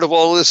funnest part of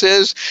all of this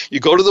is,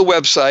 you go to the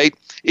website,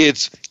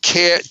 it's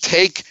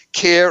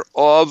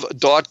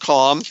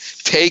takecareof.com,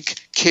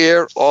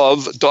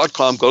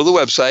 takecareof.com, go to the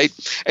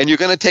website, and you're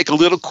going to take a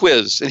little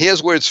quiz. And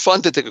here's where it's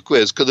fun to take a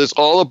quiz, because it's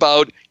all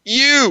about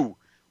you,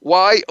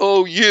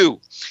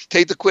 Y-O-U.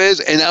 Take the quiz,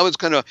 and now it's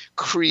going to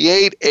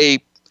create a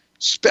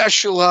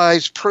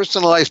specialized,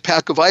 personalized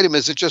pack of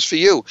vitamins that's just for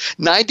you.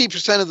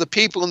 90% of the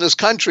people in this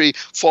country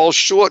fall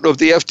short of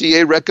the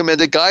FDA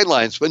recommended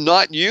guidelines, but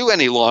not you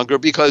any longer,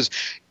 because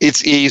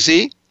it's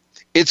easy,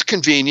 it's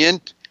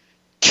convenient.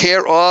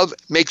 Care Of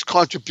makes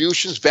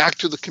contributions back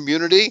to the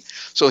community.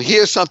 So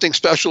here's something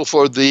special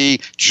for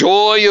the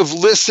Joy of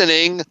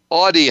Listening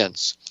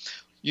audience.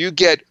 You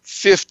get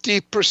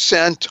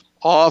 50%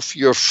 off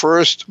your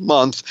first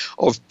month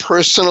of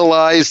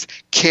personalized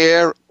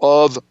Care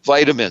Of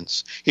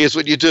vitamins. Here's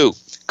what you do.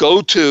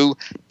 Go to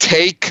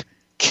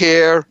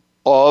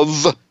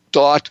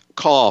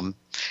takecareof.com.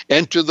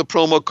 Enter the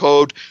promo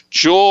code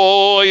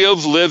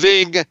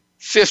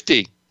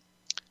JOYOFLIVING50.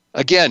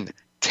 Again,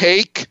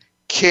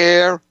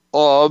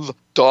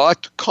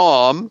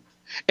 takecareof.com.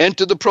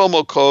 Enter the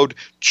promo code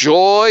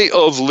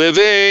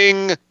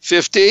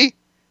JOYOFLIVING50.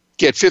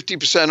 Get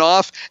 50%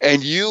 off,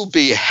 and you'll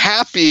be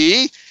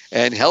happy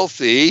and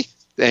healthy,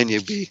 and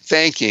you'll be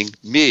thanking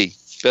me.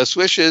 Best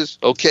wishes.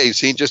 Okay,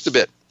 see you in just a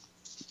bit.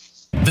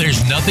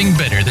 There's nothing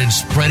better than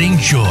spreading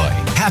joy,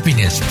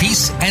 happiness,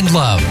 peace, and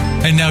love.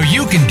 And now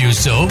you can do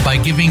so by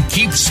giving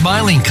Keep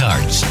Smiling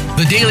cards.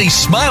 The Daily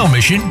Smile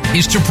mission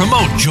is to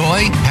promote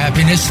joy,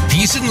 happiness,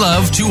 peace, and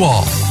love to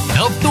all.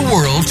 Help the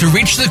world to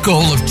reach the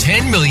goal of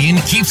 10 million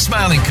Keep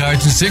Smiling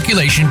cards in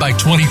circulation by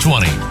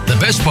 2020. The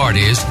best part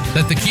is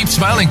that the Keep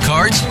Smiling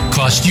cards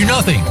cost you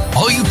nothing.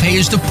 All you pay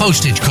is the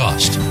postage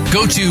cost.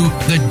 Go to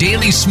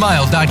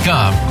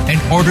thedailysmile.com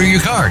and order your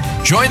card.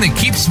 Join the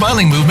Keep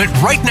Smiling movement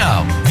right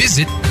now.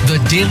 Visit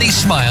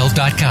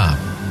thedailysmile.com.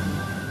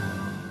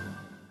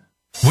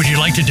 Would you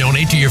like to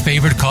donate to your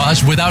favorite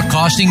cause without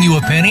costing you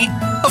a penny?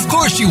 Of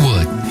course you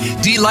would.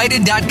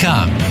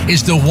 Delighted.com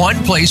is the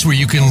one place where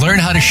you can learn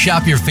how to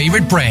shop your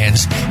favorite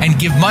brands and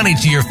give money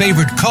to your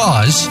favorite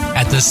cause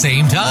at the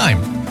same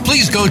time.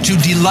 Please go to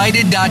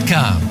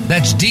Delighted.com.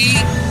 That's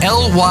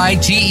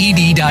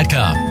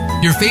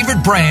DLYTED.com. Your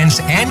favorite brands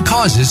and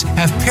causes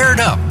have paired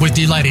up with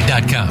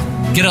Delighted.com.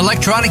 Get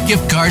electronic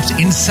gift cards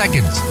in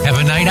seconds. Have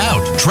a night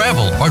out,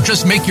 travel, or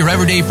just make your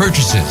everyday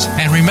purchases.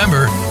 And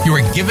remember, you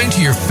are giving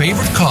to your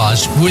favorite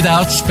cause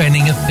without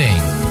spending a thing.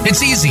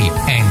 It's easy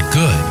and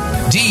good.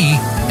 DLYTED.com.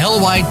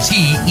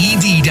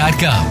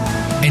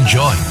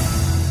 Enjoy.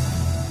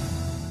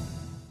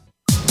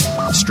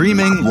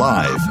 Streaming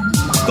live,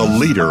 the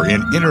leader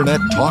in Internet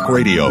Talk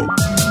Radio,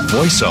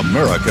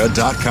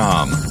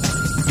 VoiceAmerica.com.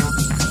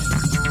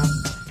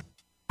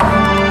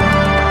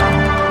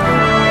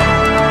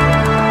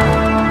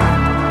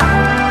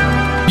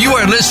 You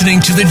are listening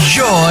to The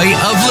Joy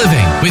of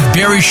Living with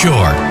Barry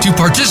Shore. To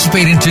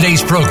participate in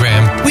today's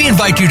program, we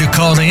invite you to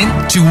call in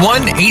to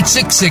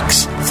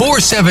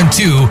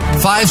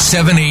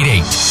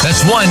 1-866-472-5788.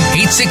 That's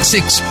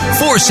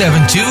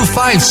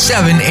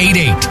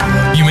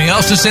 1-866-472-5788. You may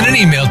also send an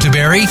email to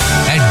Barry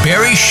at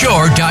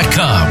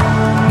barryshore.com.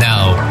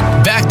 Now,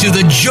 back to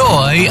The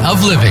Joy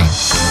of Living.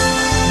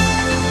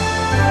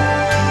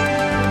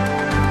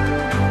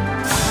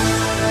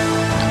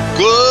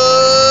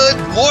 Good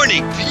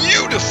morning,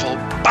 beautiful,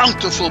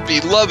 bountiful,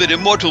 beloved,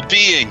 immortal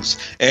beings,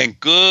 and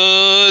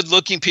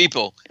good-looking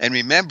people. And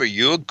remember,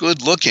 you're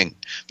good-looking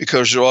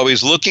because you're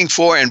always looking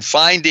for and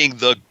finding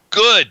the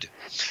good.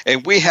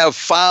 And we have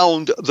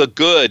found the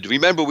good.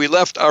 Remember, we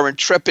left our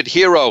intrepid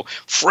hero,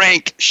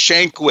 Frank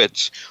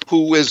Shankwitz,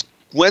 who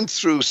went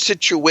through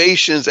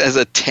situations as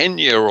a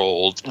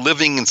 10-year-old,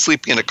 living and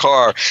sleeping in a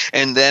car,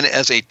 and then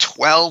as a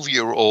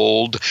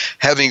 12-year-old,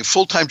 having a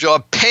full-time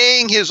job,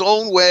 paying his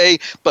own way,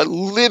 but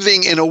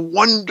living in a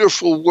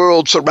wonderful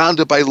world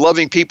surrounded by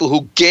loving people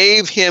who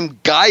gave him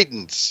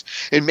guidance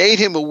and made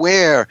him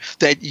aware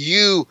that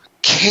you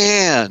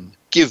can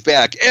give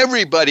back.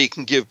 Everybody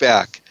can give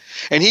back.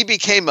 And he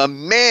became a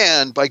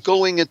man by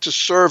going into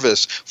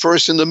service,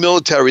 first in the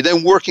military,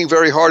 then working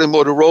very hard in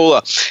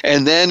Motorola,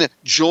 and then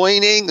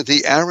joining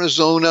the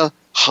Arizona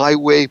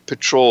Highway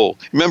Patrol.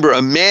 Remember,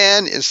 a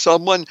man is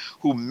someone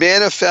who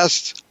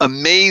manifests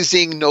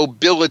amazing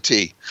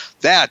nobility.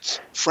 That's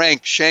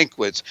Frank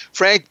Shankwitz.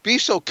 Frank, be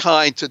so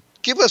kind to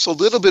give us a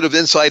little bit of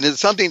insight into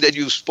something that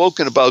you've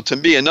spoken about to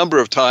me a number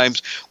of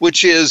times,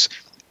 which is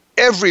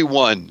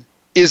everyone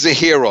is a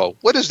hero.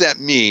 What does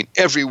that mean,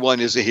 everyone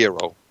is a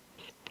hero?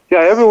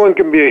 Yeah, everyone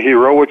can be a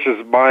hero, which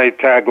is my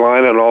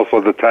tagline and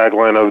also the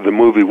tagline of the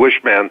movie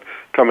WishMan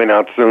coming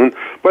out soon.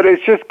 But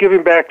it's just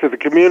giving back to the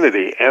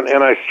community. And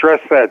I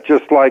stress that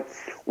just like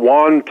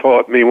Juan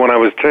taught me when I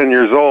was 10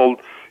 years old,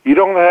 you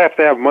don't have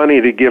to have money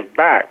to give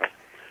back.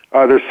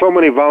 There's so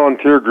many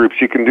volunteer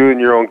groups you can do in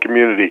your own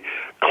community.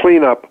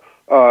 Cleanup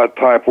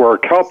type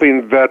work,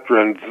 helping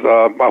veterans.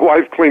 My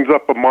wife cleans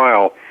up a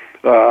mile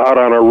out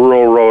on a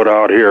rural road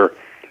out here.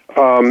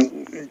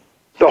 The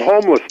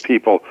homeless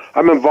people.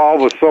 I'm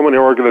involved with so many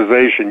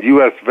organizations,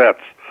 U.S.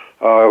 Vets,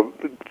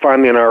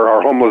 finding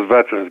our homeless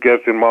veterans,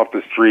 getting them off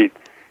the street,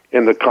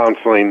 into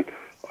counseling,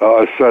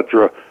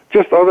 etc.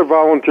 Just other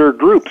volunteer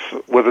groups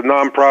with the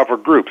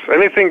nonprofit groups.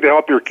 Anything to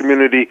help your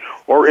community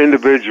or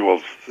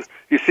individuals.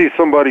 You see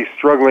somebody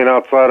struggling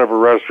outside of a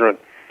restaurant,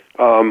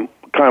 kind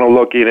of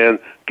looking in,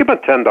 give them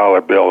a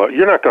 $10 bill.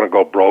 You're not going to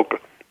go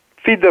broke.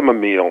 Feed them a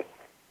meal.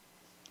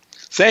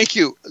 Thank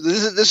you.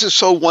 This is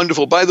so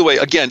wonderful. By the way,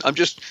 again, I'm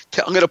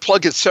going to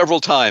plug it several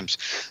times.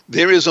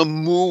 There is a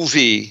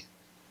movie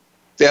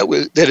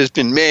that has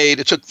been made.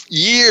 It took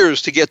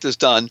years to get this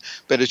done,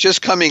 but it's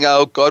just coming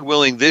out, God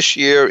willing, this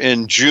year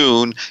in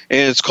June,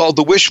 and it's called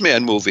the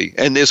WishMan movie.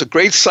 And there's a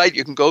great site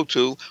you can go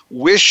to,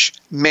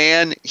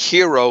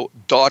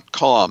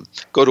 wishmanhero.com.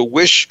 Go to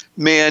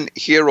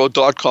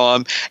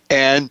wishmanhero.com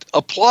and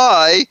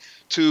apply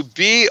to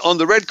be on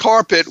the red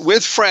carpet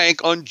with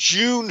Frank on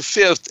June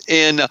 5th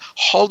in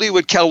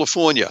Hollywood,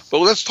 California.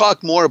 But let's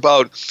talk more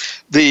about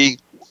the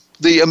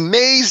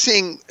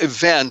amazing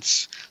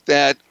events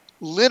that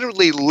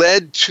literally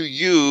led to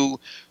you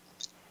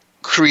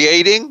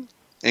creating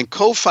and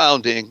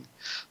co-founding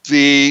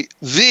the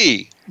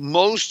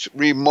most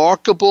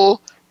remarkable,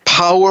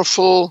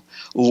 powerful,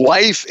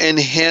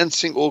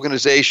 life-enhancing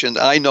organization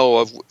I know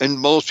of, and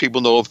most people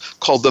know of,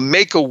 called the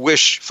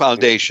Make-A-Wish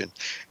Foundation.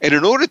 And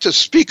in order to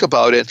speak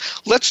about it,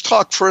 let's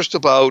talk first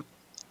about,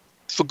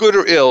 for good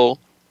or ill,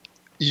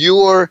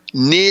 your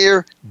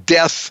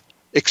near-death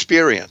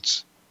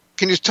experience.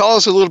 Can you tell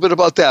us a little bit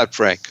about that,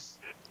 Frank?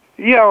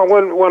 Yeah,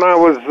 when I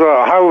was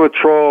Highway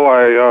Patrol,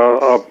 I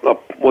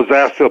was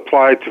asked to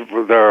apply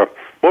for their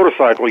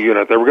motorcycle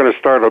unit. They were going to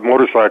start a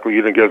motorcycle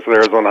unit against the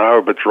Arizona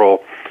Highway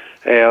Patrol,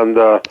 and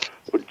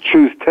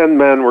choose 10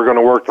 men. We're going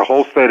to work the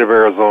whole state of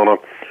Arizona.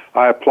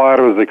 I applied,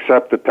 I was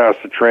accepted,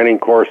 passed the training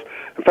course.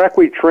 In fact,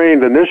 we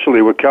trained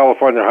initially with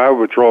California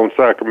Highway Patrol in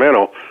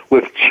Sacramento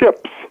with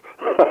chips.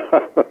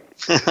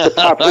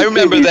 I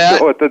remember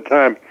that. At the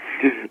time.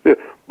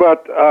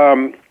 But,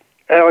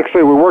 like I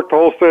say, we worked the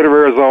whole state of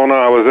Arizona.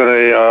 I was in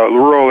a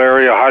rural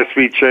area,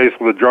 high-speed chase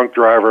with a drunk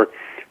driver,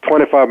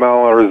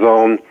 25-mile-an-hour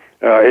zone,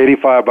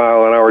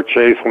 85-mile-an-hour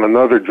chase when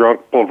another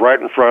drunk pulled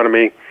right in front of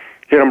me,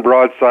 hit him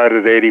broadside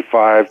at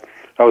 85.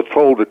 I was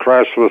told the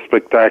crash was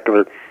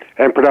spectacular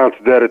and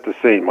pronounced dead at the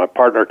scene. My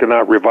partner could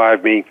not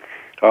revive me.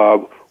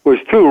 Was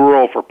too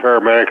rural for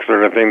paramedics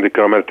or anything to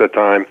come at the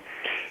time.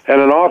 And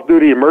an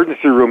off-duty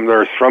emergency room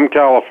nurse from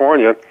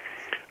California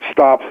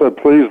stopped, said,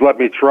 "Please let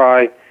me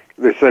try."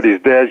 They said, "He's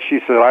dead."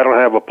 She said, "I don't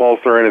have a pulse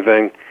or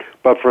anything,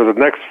 but for the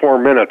next 4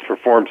 minutes,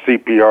 perform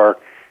CPR."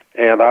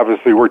 And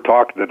obviously, we're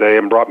talking today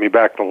and brought me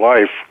back to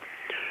life.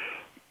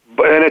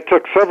 And it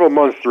took several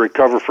months to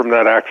recover from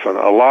that accident.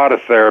 A lot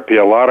of therapy,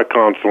 a lot of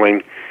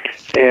counseling.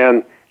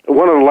 And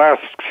one of the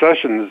last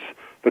sessions,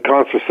 the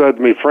counselor said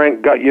to me,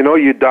 "Frank, God, you know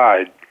you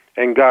died,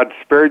 and God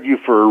spared you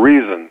for a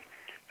reason,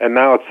 and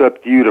now it's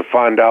up to you to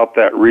find out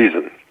that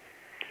reason."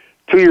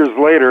 2 years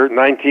later,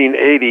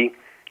 1980,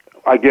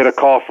 I get a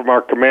call from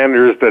our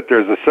commanders that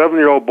there's a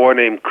 7-year-old boy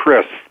named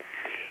Chris.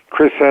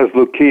 Chris has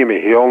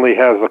leukemia. He only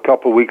has a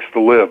couple weeks to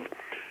live.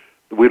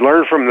 We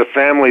learned from the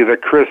family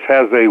that Chris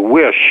has a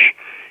wish.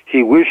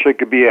 He wished he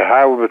could be a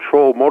Highway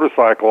Patrol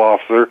motorcycle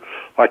officer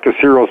like his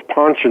heroes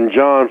Ponch and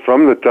John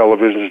from the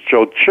television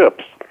show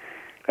Chips.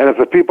 And if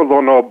the people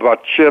don't know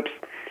about Chips,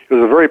 it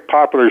was a very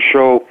popular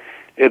show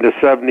in the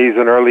 70s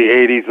and early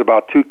 80s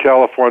about two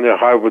California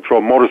Highway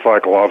Patrol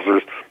motorcycle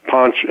officers,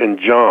 Ponch and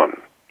John.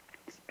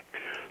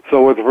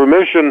 So with the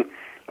permission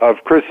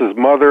of Chris's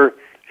mother,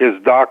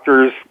 his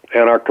doctors,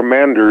 and our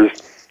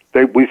commanders,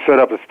 we set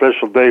up a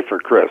special day for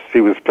Chris. He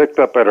was picked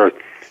up at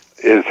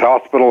his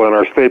hospital in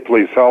our state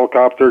police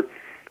helicopter,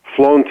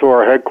 flown to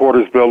our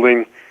headquarters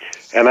building,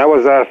 and I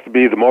was asked to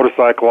be the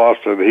motorcycle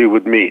officer that he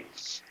would meet.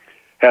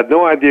 Had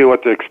no idea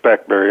what to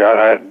expect, Barry.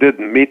 I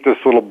didn't meet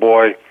this little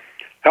boy.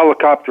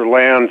 Helicopter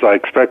lands. I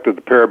expected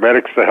the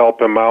paramedics to help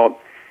him out.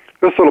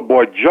 This little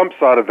boy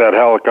jumps out of that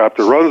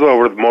helicopter, runs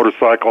over to the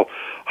motorcycle.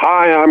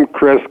 "Hi, I'm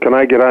Chris. Can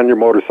I get on your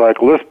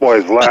motorcycle?" This boy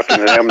is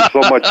laughing and having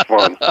so much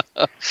fun.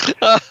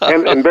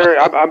 And Barry,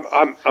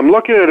 I'm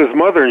looking at his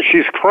mother, and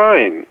she's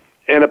crying.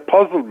 And it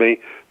puzzled me.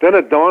 Then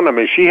it dawned on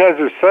me, she has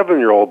her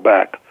 7-year-old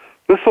back.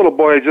 This little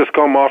boy had just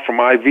come off from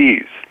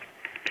IVs.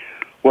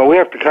 Well, we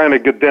have to kind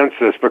of condense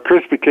this, but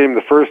Chris became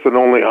the first and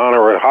only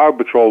honorary Highway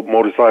Patrol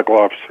motorcycle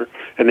officer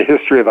in the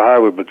history of the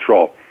Highway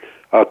Patrol,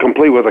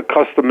 complete with a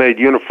custom-made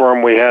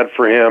uniform we had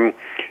for him,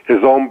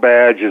 his own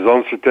badge, his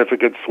own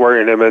certificate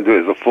swearing him into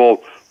as a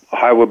full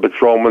Highway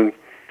Patrolman.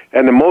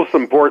 And the most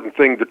important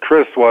thing to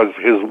Chris was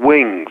his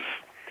wings.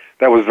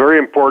 That was very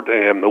important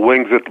to him, the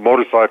wings that the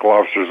motorcycle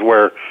officers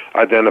wear,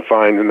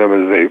 identifying them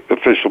as an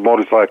official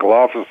motorcycle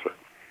officer.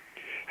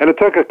 And it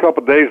took a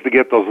couple of days to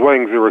get those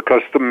wings. They were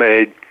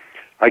custom-made.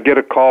 I get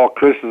a call.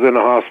 Chris is in the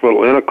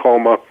hospital in a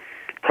coma.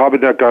 probably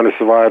not going to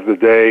survive the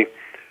day.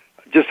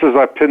 Just as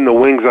I pinned the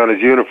wings on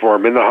his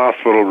uniform in the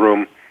hospital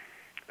room,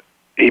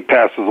 he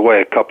passes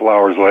away a couple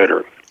hours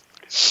later.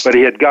 But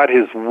he had got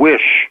his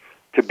wish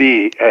to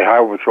be a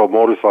highway patrol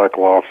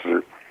motorcycle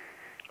officer.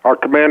 Our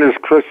commander's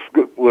Chris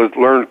was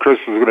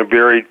going to be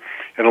buried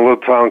in a little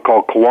town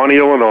called Kewanee,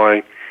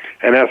 Illinois,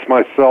 and asked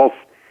myself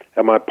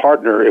and my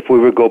partner if we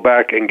would go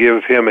back and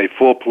give him a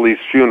full police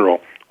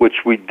funeral,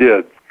 which we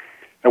did.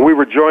 And we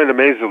were joined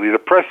amazingly. The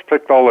press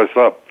picked all this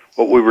up,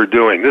 what we were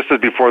doing. This is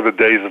before the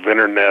days of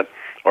internet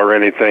or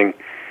anything.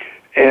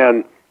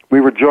 And we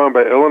were joined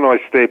by Illinois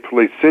State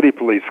Police, City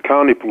Police,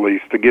 County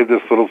Police to give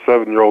this little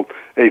 7-year-old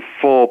a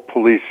full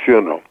police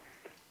funeral.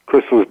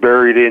 Chris was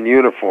buried in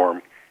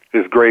uniform.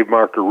 His grave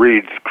marker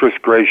reads, Chris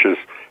Gracious,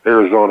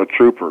 Arizona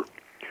Trooper.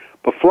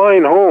 But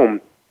flying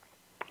home,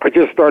 I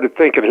just started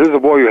thinking, here's a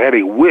boy who had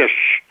a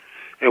wish,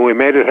 and we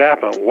made it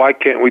happen. Why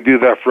can't we do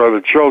that for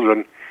other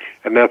children?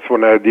 And that's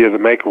when the idea of the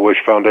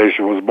Make-A-Wish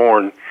Foundation was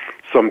born,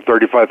 some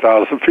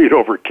 35,000 feet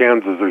over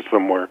Kansas or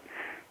somewhere.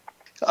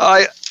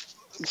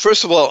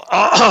 First of all,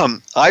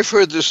 I've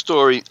heard this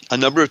story a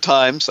number of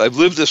times. I've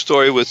lived this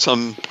story with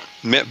some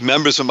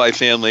members of my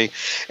family.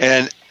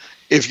 And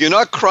if you're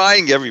not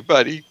crying,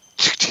 everybody,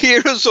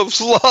 tears of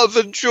love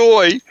and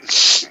joy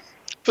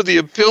for the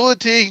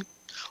ability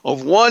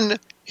of one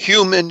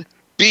human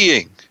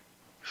being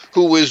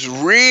who was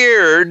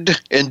reared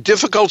in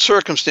difficult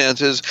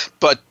circumstances,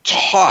 but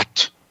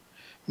taught,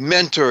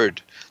 mentored,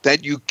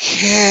 that you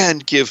can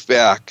give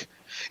back.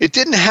 It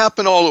didn't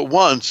happen all at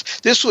once.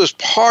 This was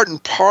part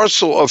and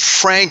parcel of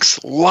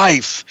Frank's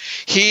life.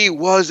 He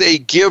was a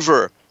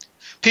giver.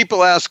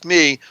 People ask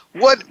me,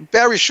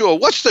 Barry Shore,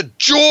 what's the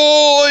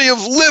joy of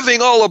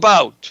living all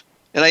about?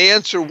 And I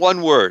answer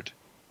one word.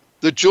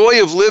 The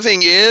joy of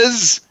living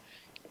is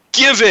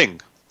giving.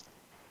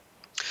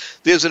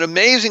 There's an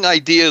amazing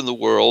idea in the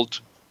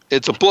world.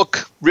 It's a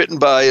book written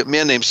by a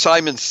man named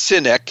Simon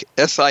Sinek,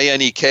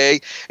 S-I-N-E-K,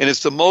 and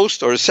it's the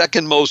most or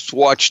second most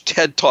watched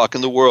TED Talk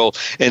in the world.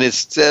 And it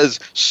says,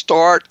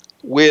 start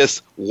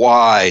with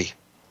why.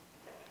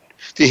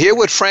 Do you hear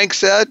what Frank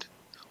said?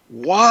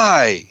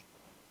 Why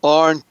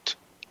aren't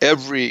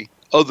every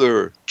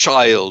other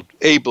child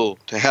able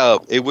to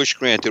have a wish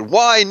granted?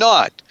 Why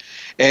not?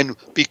 And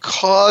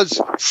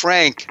because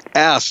Frank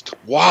asked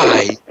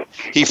why,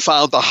 he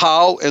found the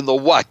how and the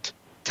what.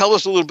 Tell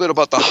us a little bit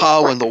about the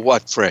how and the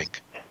what,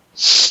 Frank.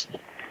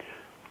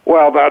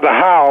 Well, the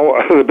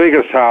how, the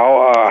biggest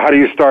how do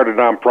you start a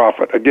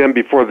nonprofit? Again,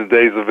 before the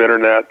days of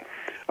internet.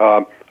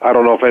 I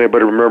don't know if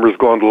anybody remembers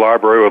going to the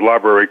library with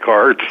library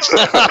cards.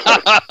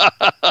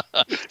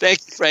 Thank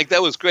you, Frank.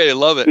 That was great. I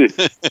love it.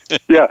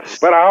 Yeah,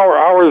 but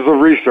hours of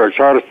research,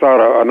 how to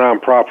start a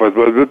nonprofit.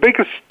 But the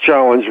biggest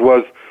challenge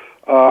was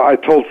I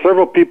told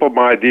several people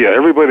my idea.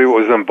 Everybody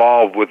was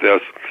involved with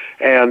this,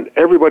 and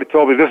everybody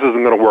told me this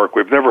isn't going to work.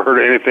 We've never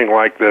heard of anything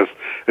like this.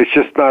 It's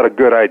just not a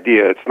good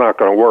idea. It's not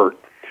going to work.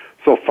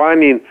 So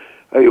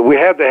we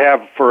had to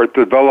have, to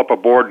develop a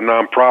board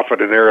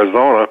nonprofit in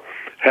Arizona,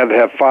 had to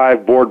have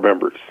 5 board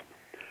members.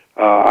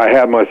 I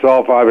had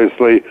myself,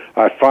 obviously.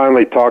 I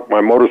finally talked my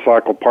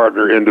motorcycle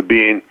partner into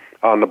being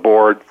on the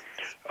board.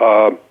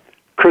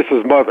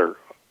 Chris's mother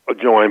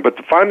joined,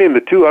 but finding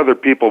the 2 other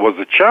people was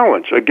a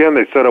challenge. Again,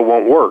 they said it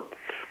won't work.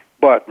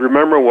 But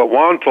remember what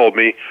Juan told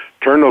me,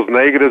 turn those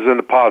negatives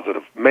into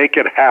positive. Make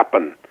it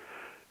happen.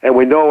 And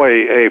we know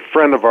a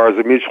friend of ours,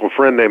 a mutual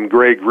friend named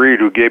Greg Reed,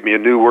 who gave me a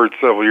new word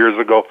several years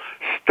ago,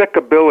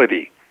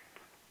 stickability.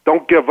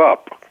 Don't give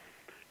up.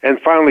 And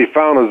finally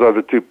found those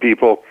other 2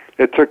 people.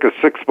 It took us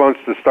 6 months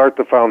to start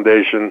the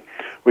foundation.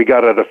 We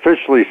got it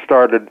officially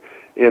started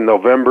in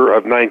November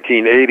of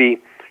 1980,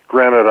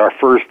 granted our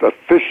first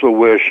official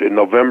wish in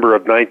November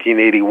of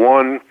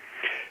 1981,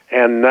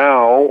 and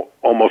now,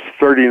 almost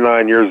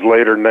 39 years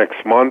later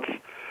next month,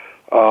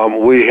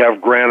 we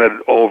have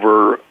granted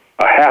over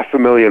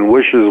 500,000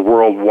 wishes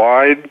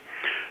worldwide.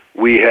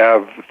 We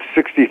have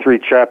 63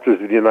 chapters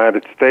in the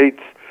United States,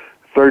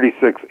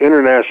 36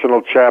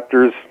 international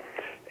chapters,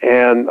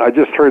 and I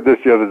just heard this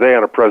the other day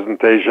on a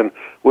presentation.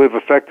 We've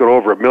affected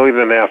over 1.5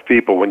 million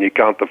people when you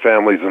count the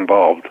families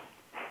involved.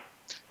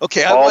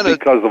 Okay,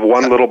 because of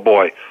one little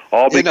boy.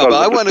 All because of the 7-year-old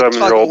boy. I want to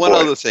talk about one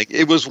other thing.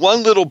 It was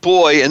one little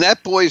boy, and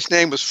that boy's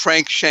name was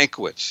Frank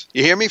Shankwitz.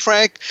 You hear me,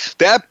 Frank?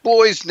 That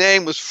boy's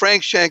name was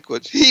Frank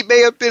Shankwitz. He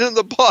may have been in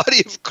the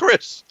body of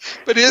Chris,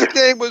 but his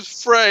name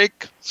was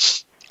Frank.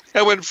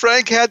 And when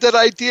Frank had that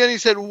idea, and he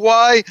said,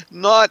 why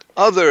not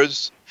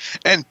others?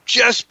 And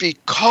just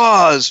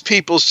because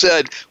people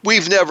said,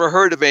 we've never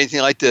heard of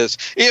anything like this,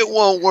 it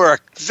won't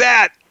work,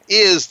 that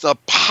is the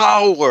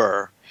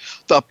power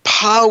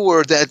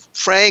that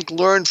Frank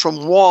learned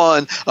from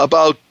Juan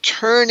about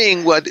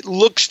turning what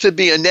looks to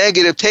be a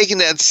negative, taking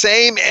that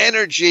same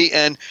energy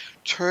and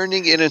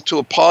turning it into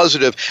a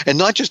positive. And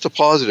not just a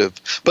positive,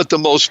 but the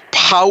most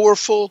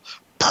powerful,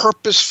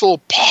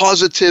 purposeful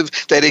positive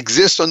that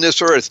exists on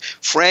this earth.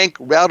 Frank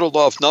rattled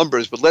off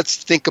numbers, but let's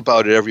think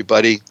about it,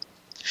 everybody.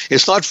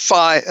 It's not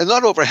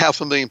not over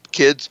 500,000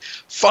 kids,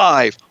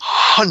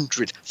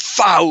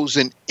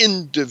 500,000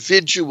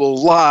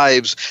 individual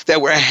lives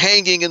that were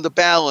hanging in the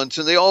balance,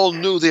 and they all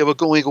knew they were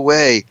going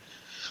away.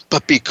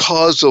 But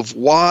because of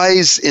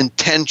wise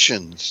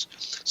intentions,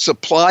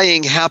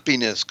 supplying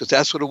happiness, because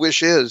that's what a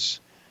wish is,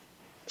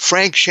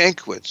 Frank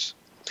Shankwitz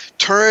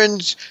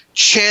channels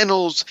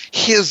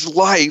his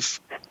life.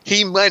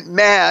 He went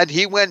mad.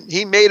 He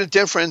made a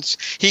difference.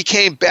 He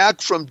came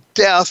back from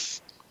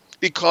death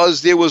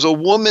because there was a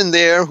woman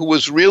there who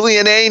was really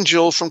an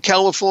angel from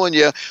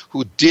California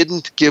who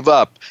didn't give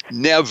up.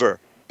 Never,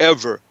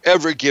 ever,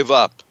 ever give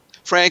up.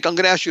 Frank, I'm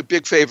going to ask you a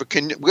big favor.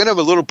 We're going to have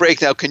a little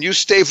break now. Can you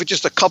stay for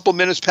just a couple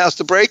minutes past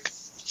the break?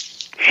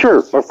 Sure,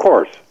 of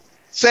course.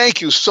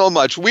 Thank you so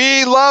much.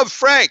 We love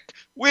Frank.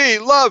 We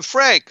love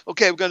Frank.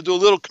 Okay, we're going to do a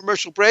little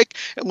commercial break,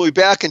 and we'll be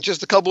back in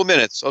just a couple of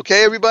minutes.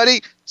 Okay,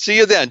 everybody? See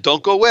you then.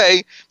 Don't go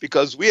away,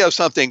 because we have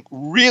something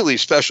really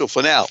special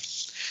for now.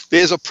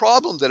 There's a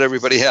problem that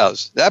everybody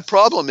has. That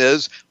problem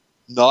is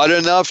not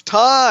enough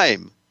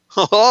time.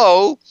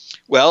 Oh,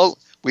 well,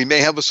 we may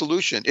have a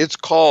solution. It's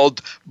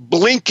called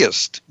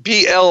Blinkist,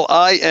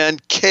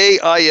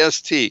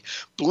 Blinkist.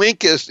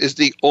 Blinkist is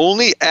the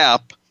only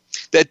app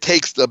that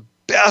takes the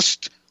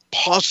best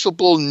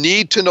possible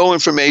need-to-know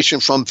information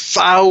from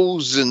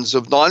thousands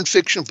of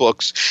nonfiction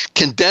books,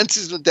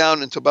 condenses them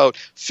down into about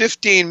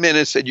 15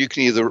 minutes that you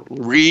can either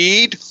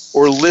read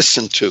or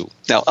listen to.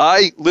 Now,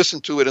 I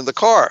listen to it in the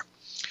car.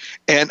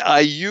 And I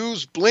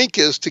use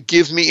Blinkist to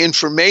give me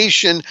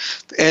information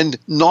and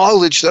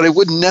knowledge that I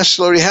wouldn't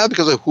necessarily have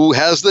because of who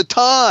has the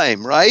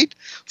time, right?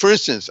 For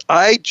instance,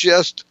 I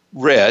just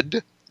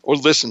read or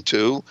listened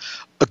to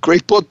a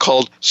great book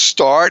called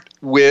Start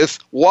With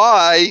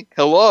Why.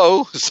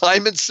 Hello,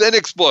 Simon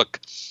Sinek's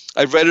book.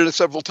 I've read it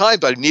several times,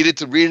 but I needed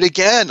to read it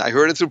again. I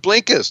heard it through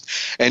Blinkist.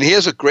 And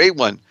here's a great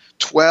one.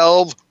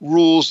 12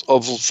 Rules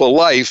for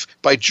Life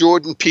by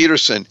Jordan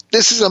Peterson.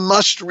 This is a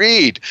must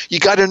read. You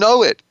got to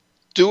know it.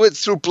 Do it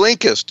through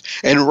Blinkist.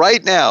 And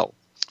right now,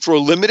 for a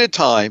limited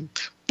time,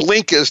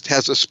 Blinkist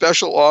has a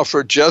special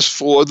offer just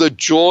for the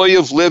Joy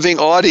of Living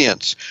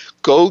audience.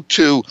 Go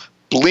to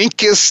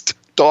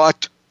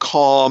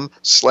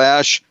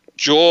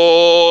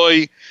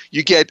Blinkist.com/joy.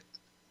 You get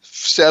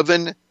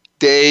 7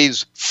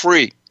 days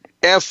free.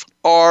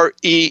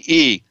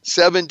 Free.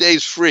 7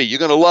 days free. You're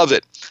going to love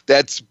it.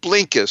 That's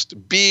Blinkist.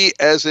 B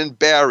as in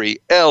Barry.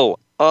 Linkist.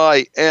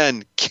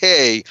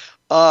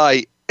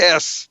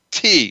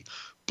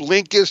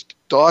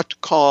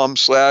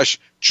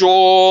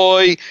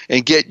 Blinkist.com/joy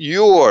and get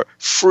your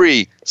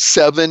free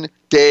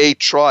 7-day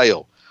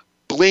trial.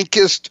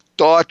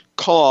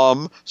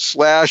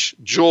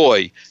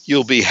 Blinkist.com/joy.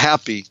 You'll be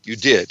happy you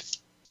did.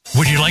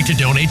 Would you like to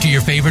donate to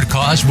your favorite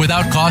cause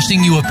without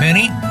costing you a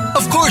penny?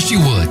 Of course you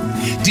would.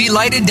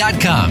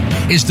 Delighted.com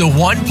is the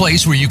one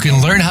place where you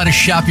can learn how to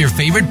shop your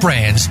favorite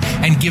brands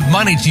and give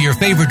money to your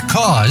favorite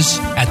cause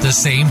at the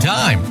same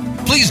time.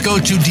 Please go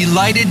to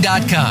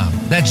Delighted.com.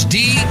 That's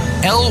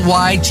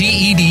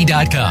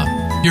Dlyted.com.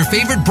 Your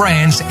favorite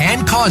brands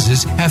and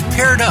causes have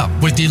paired up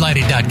with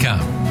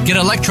Delighted.com. Get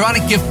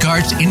electronic gift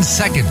cards in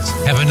seconds.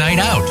 Have a night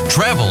out,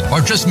 travel,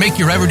 or just make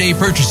your everyday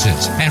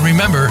purchases. And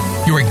remember,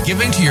 you are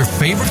giving to your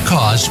favorite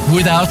cause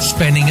without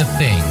spending a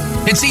thing.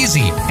 It's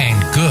easy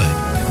and good.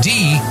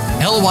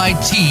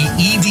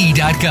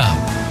 Dlyted.com.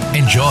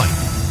 Enjoy.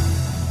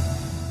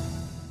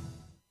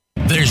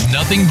 There's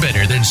nothing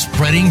better than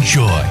spreading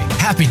joy,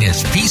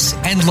 happiness, peace,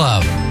 and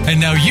love. And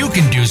now you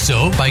can do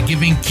so by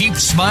giving Keep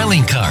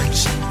Smiling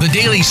cards. The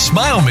Daily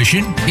Smile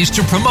mission is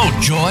to promote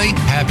joy,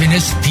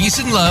 happiness, peace,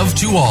 and love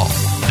to all.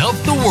 Help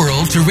the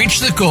world to reach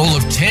the goal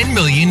of 10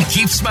 million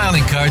Keep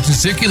Smiling cards in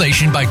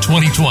circulation by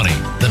 2020.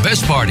 The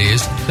best part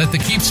is that the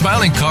Keep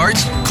Smiling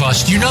cards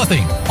cost you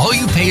nothing. All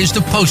you pay is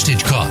the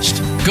postage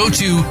cost. Go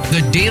to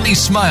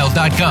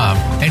thedailysmile.com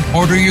and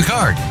order your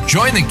card.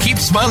 Join the Keep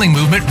Smiling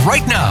movement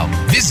right now.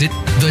 Visit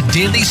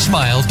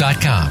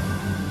thedailysmile.com.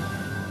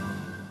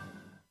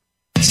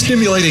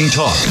 Stimulating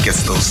talk.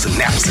 Gets those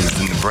synapses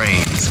in the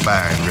brain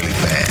firing really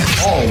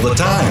fast. All the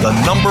time. The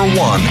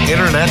 #1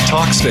 internet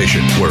talk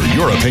station where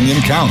your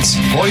opinion counts.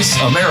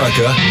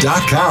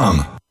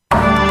 VoiceAmerica.com.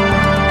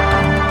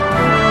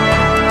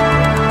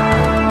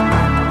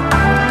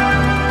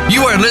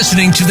 You are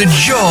listening to The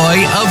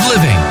Joy of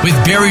Living with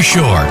Barry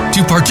Shore.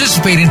 To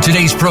participate in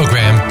today's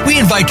program, we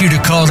invite you to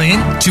call in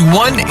to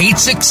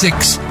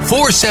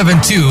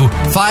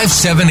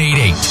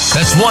 1-866-472-5788.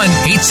 That's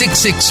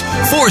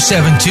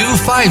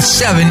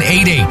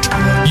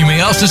 1-866-472-5788. You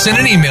may also send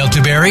an email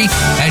to Barry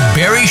at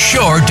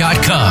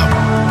barryshore.com.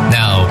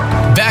 Now,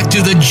 back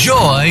to The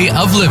Joy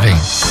of Living.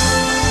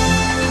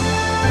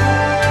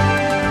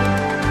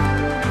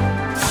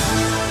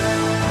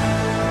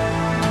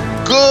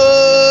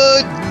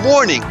 Good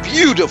morning,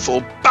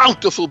 beautiful,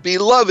 bountiful,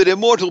 beloved,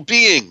 immortal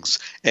beings,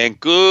 and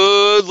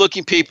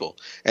good-looking people.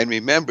 And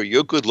remember,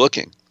 you're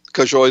good-looking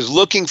because you're always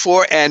looking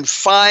for and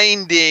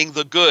finding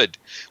the good.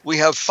 We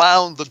have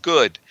found the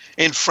good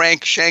in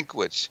Frank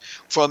Shankwitz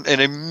from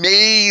an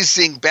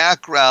amazing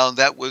background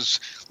that was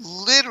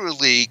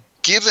literally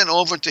given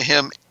over to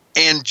him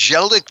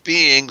angelic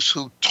beings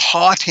who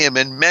taught him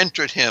and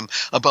mentored him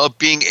about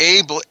being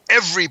able,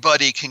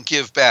 everybody can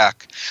give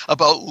back,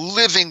 about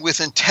living with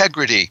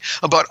integrity,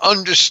 about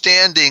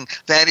understanding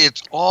that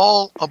it's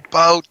all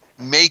about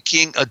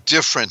making a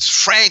difference.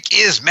 Frank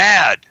is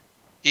mad.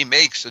 He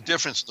makes a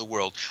difference in the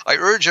world. I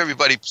urge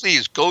everybody,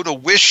 please go to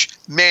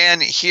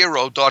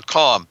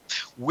wishmanhero.com,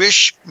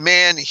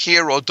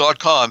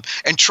 wishmanhero.com,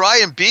 and try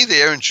and be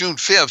there on June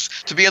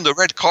 5th to be on the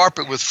red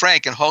carpet with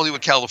Frank in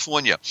Hollywood,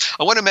 California.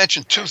 I want to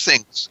mention two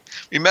things.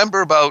 Remember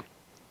about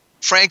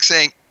Frank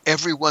saying,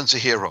 everyone's a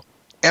hero.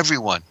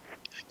 Everyone.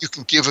 You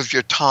can give of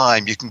your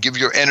time. You can give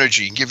your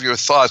energy. You can give your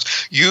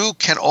thoughts. You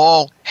can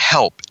all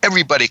help.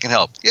 Everybody can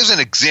help. Here's an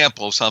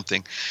example of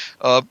something.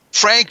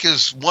 Frank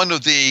is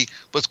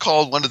what's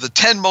called one of the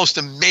 10 most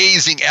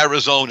amazing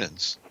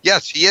Arizonans.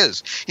 Yes, he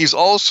is. He's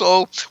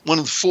also one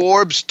of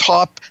Forbes'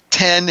 top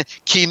 10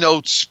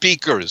 keynote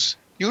speakers.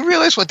 You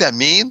realize what that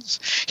means?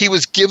 He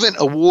was given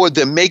an award,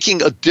 the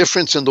Making a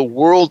Difference in the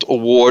World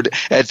Award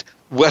at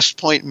West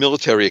Point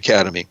Military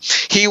Academy.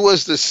 He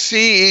was the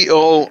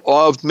CEO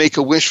of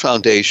Make-A-Wish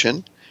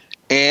Foundation,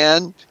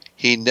 and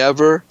he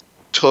never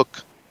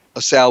took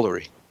a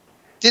salary.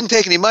 Didn't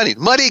take any money.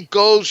 Money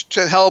goes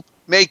to help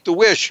make the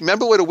wish.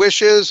 Remember what a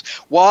wish is?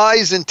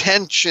 Wise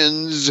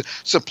intentions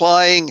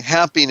supplying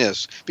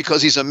happiness,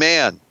 because he's a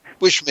man,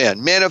 WishMan,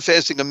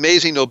 manifesting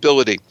amazing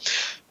nobility.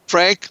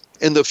 Frank,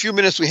 in the few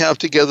minutes we have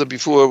together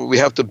before we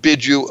have to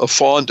bid you a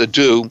fond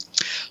adieu,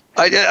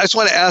 I just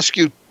want to ask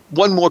you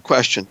one more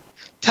question.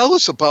 Tell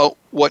us about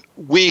what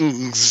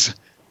wings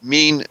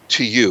mean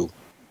to you.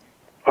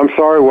 I'm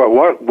sorry,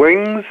 what?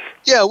 Wings?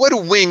 Yeah, what do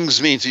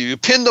wings mean to you? You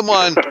pinned them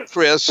on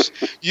Chris.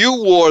 You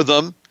wore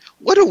them.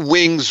 What do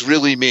wings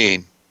really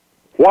mean?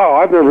 Wow,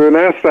 I've never been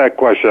asked that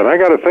question. I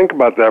got to think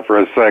about that for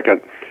a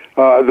second.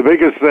 The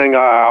biggest thing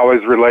I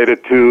always relate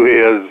it to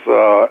is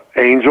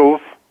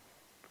angels.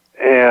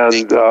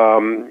 And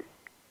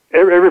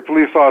every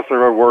police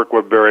officer I've worked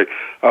with, Barry,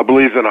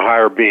 believes in a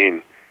higher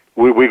being.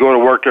 We go to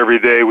work every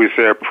day. We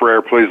say a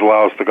prayer, please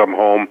allow us to come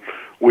home.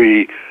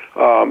 We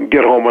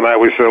get home at night.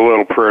 We say a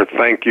little prayer,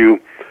 thank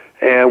you.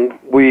 And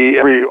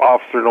every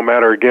officer, no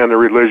matter, again, the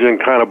religion,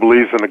 kind of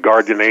believes in the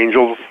guardian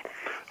angels,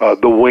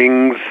 the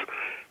wings.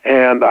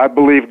 And I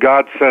believe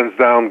God sends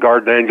down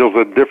guardian angels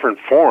in different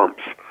forms,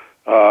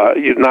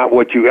 not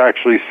what you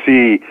actually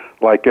see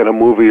like in a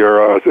movie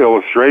or an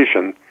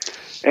illustration.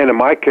 And in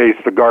my case,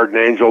 the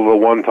guardian angel the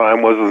one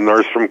time was a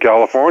nurse from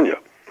California.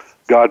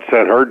 God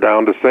sent her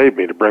down to save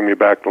me, to bring me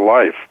back to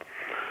life.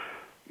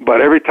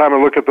 But every time I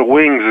look at the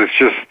wings, it's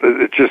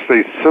just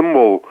a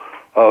symbol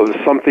of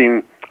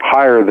something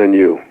higher than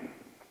you.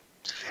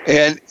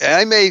 And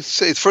I may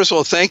say, first of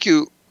all, thank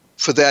you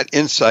for that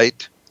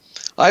insight.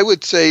 I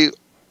would say,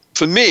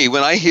 for me,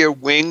 when I hear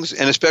wings,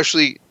 and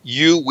especially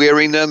you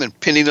wearing them and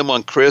pinning them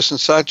on Chris and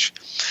such,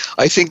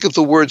 I think of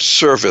the word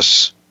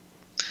service.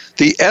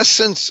 The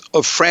essence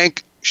of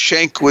Frank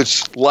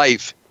Shankwitz's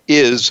life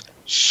is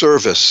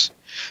service.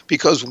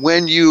 Because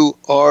when you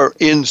are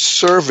in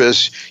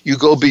service, you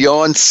go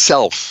beyond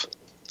self.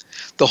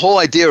 The whole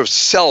idea of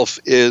self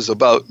is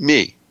about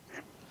me.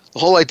 The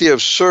whole idea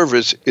of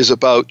service is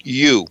about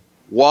you.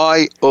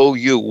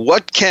 Y-O-U.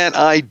 What can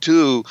I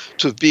do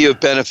to be of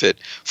benefit?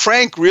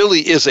 Frank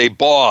really is a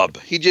Bob.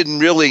 He didn't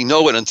really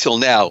know it until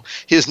now.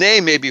 His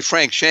name may be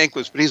Frank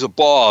Shankwitz, but he's a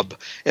Bob.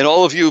 And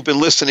all of you who've been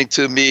listening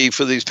to me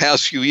for these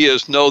past few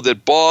years know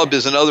that Bob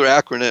is another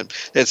acronym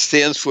that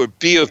stands for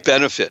be of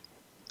benefit.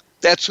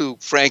 That's who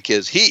Frank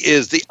is. He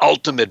is the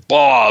ultimate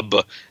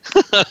Bob.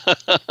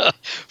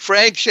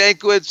 Frank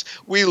Shankwitz,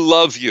 we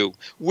love you.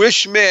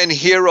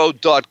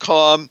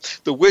 WishmanHero.com.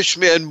 The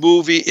WishMan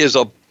movie is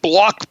a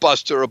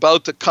blockbuster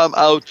about to come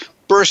out,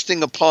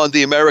 bursting upon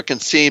the American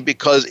scene,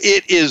 because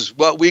it is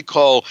what we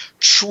call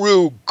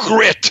true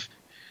grit.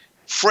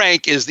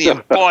 Frank is the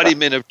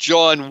embodiment of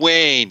John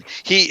Wayne.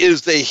 He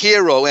is the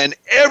hero, and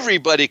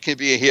everybody can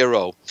be a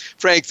hero.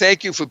 Frank,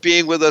 thank you for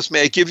being with us.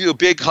 May I give you a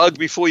big hug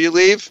before you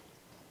leave?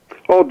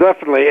 Oh,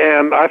 definitely.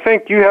 And I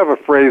think you have a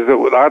phrase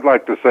that I'd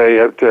like to say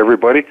to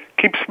everybody.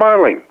 Keep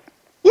smiling.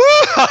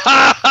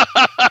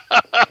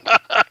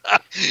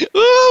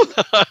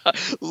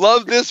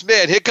 Love this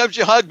man. Here comes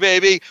your hug,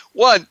 baby.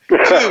 1, 2,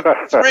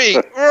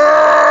 3.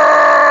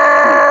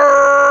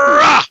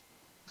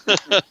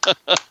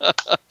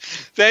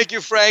 Thank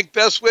you, Frank.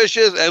 Best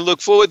wishes, and look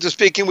forward to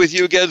speaking with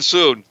you again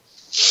soon.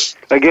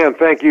 Again,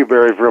 thank you,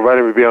 Barry, for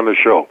inviting me to be on the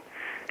show.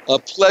 A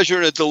pleasure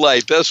and a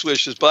delight. Best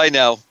wishes. Bye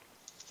now.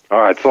 All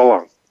right, so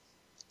long.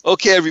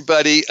 Okay,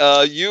 everybody,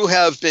 you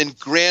have been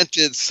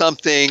granted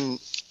something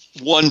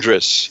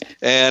wondrous,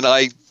 and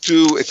I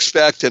do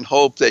expect and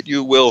hope that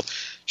you will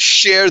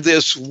share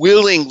this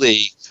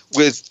willingly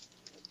with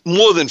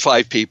more than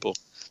 5 people.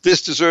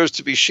 This deserves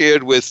to be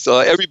shared with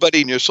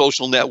everybody in your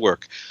social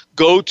network.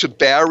 Go to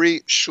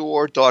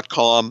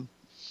barryshore.com,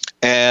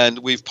 and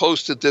we've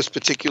posted this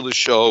particular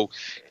show.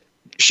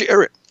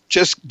 Share it.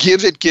 Just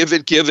give it, give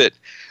it, give it.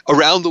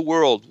 around the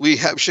world. We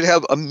should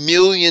have 1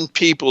 million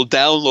people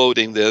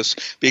downloading this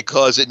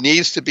because it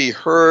needs to be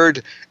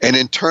heard and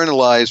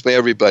internalized by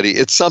everybody.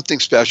 It's something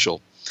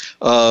special.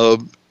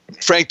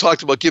 Frank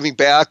talked about giving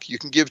back. You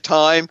can give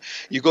time.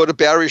 You go to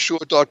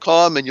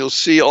barryshore.com and you'll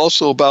see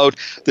also about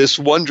this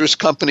wondrous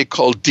company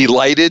called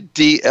Delighted,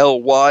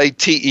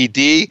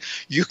 D-L-Y-T-E-D.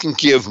 You can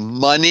give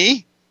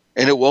money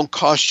and it won't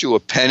cost you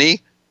a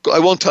penny. I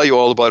won't tell you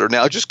all about it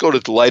now. Just go to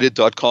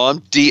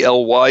delighted.com,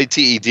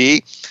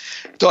 D-L-Y-T-E-D.com.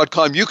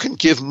 You can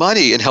give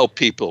money and help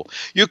people.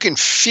 You can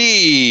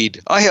feed.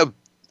 I have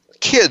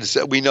kids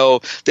that we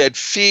know that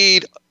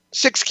feed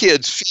 6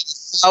 kids, feed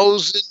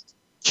 1,000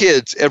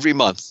 kids every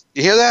month.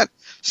 You hear that?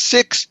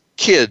 6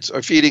 kids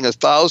are feeding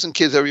 1,000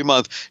 kids every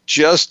month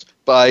just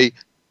by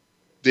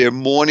their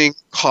morning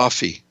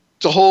coffee.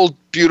 It's a whole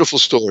beautiful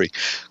story.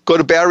 Go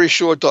to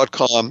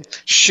barryshore.com,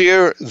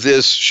 share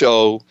this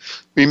show.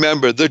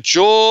 Remember, the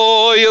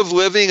joy of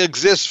living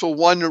exists for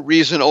one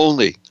reason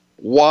only.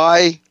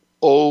 Y-O-U.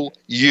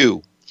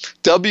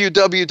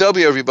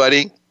 WWW,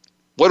 everybody.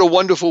 What a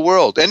wonderful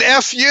world. And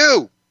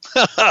F-U.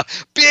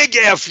 Big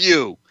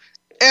F-U.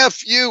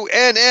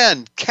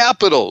 F-U-N-N,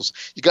 capitals.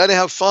 You got to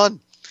have fun.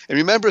 And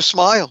remember,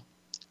 smile.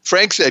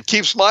 Frank said,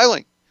 keep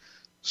smiling.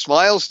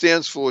 SMILE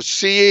stands for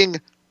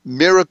seeing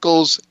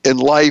miracles in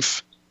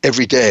life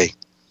every day.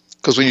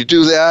 Because when you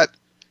do that,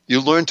 you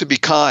learn to be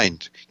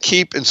kind.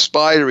 Keep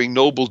inspiring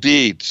noble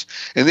deeds.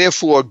 And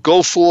therefore,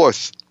 go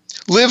forth.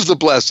 Live the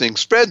blessing.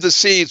 Spread the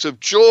seeds of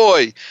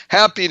joy,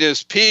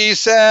 happiness,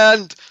 peace,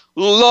 and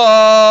love.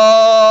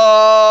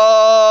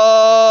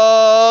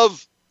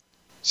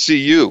 See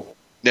you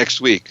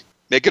next week.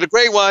 Make it a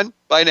great one.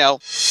 Bye now.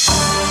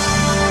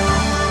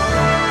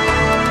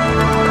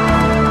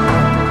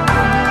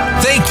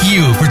 Thank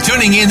you for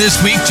tuning in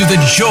this week to The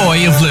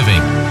Joy of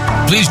Living.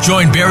 Please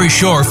join Barry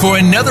Shore for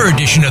another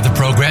edition of the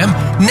program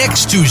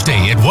next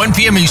Tuesday at 1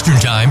 p.m. Eastern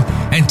Time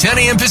and 10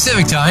 a.m.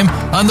 Pacific Time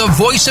on the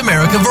Voice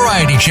America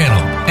Variety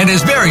Channel. And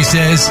as Barry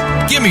says,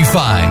 give me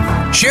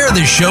 5. Share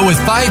this show with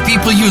 5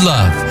 people you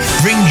love.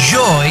 Bring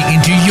joy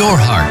into your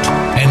heart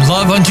and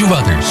love unto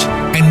others.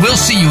 And we'll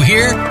see you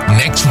here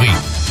next week.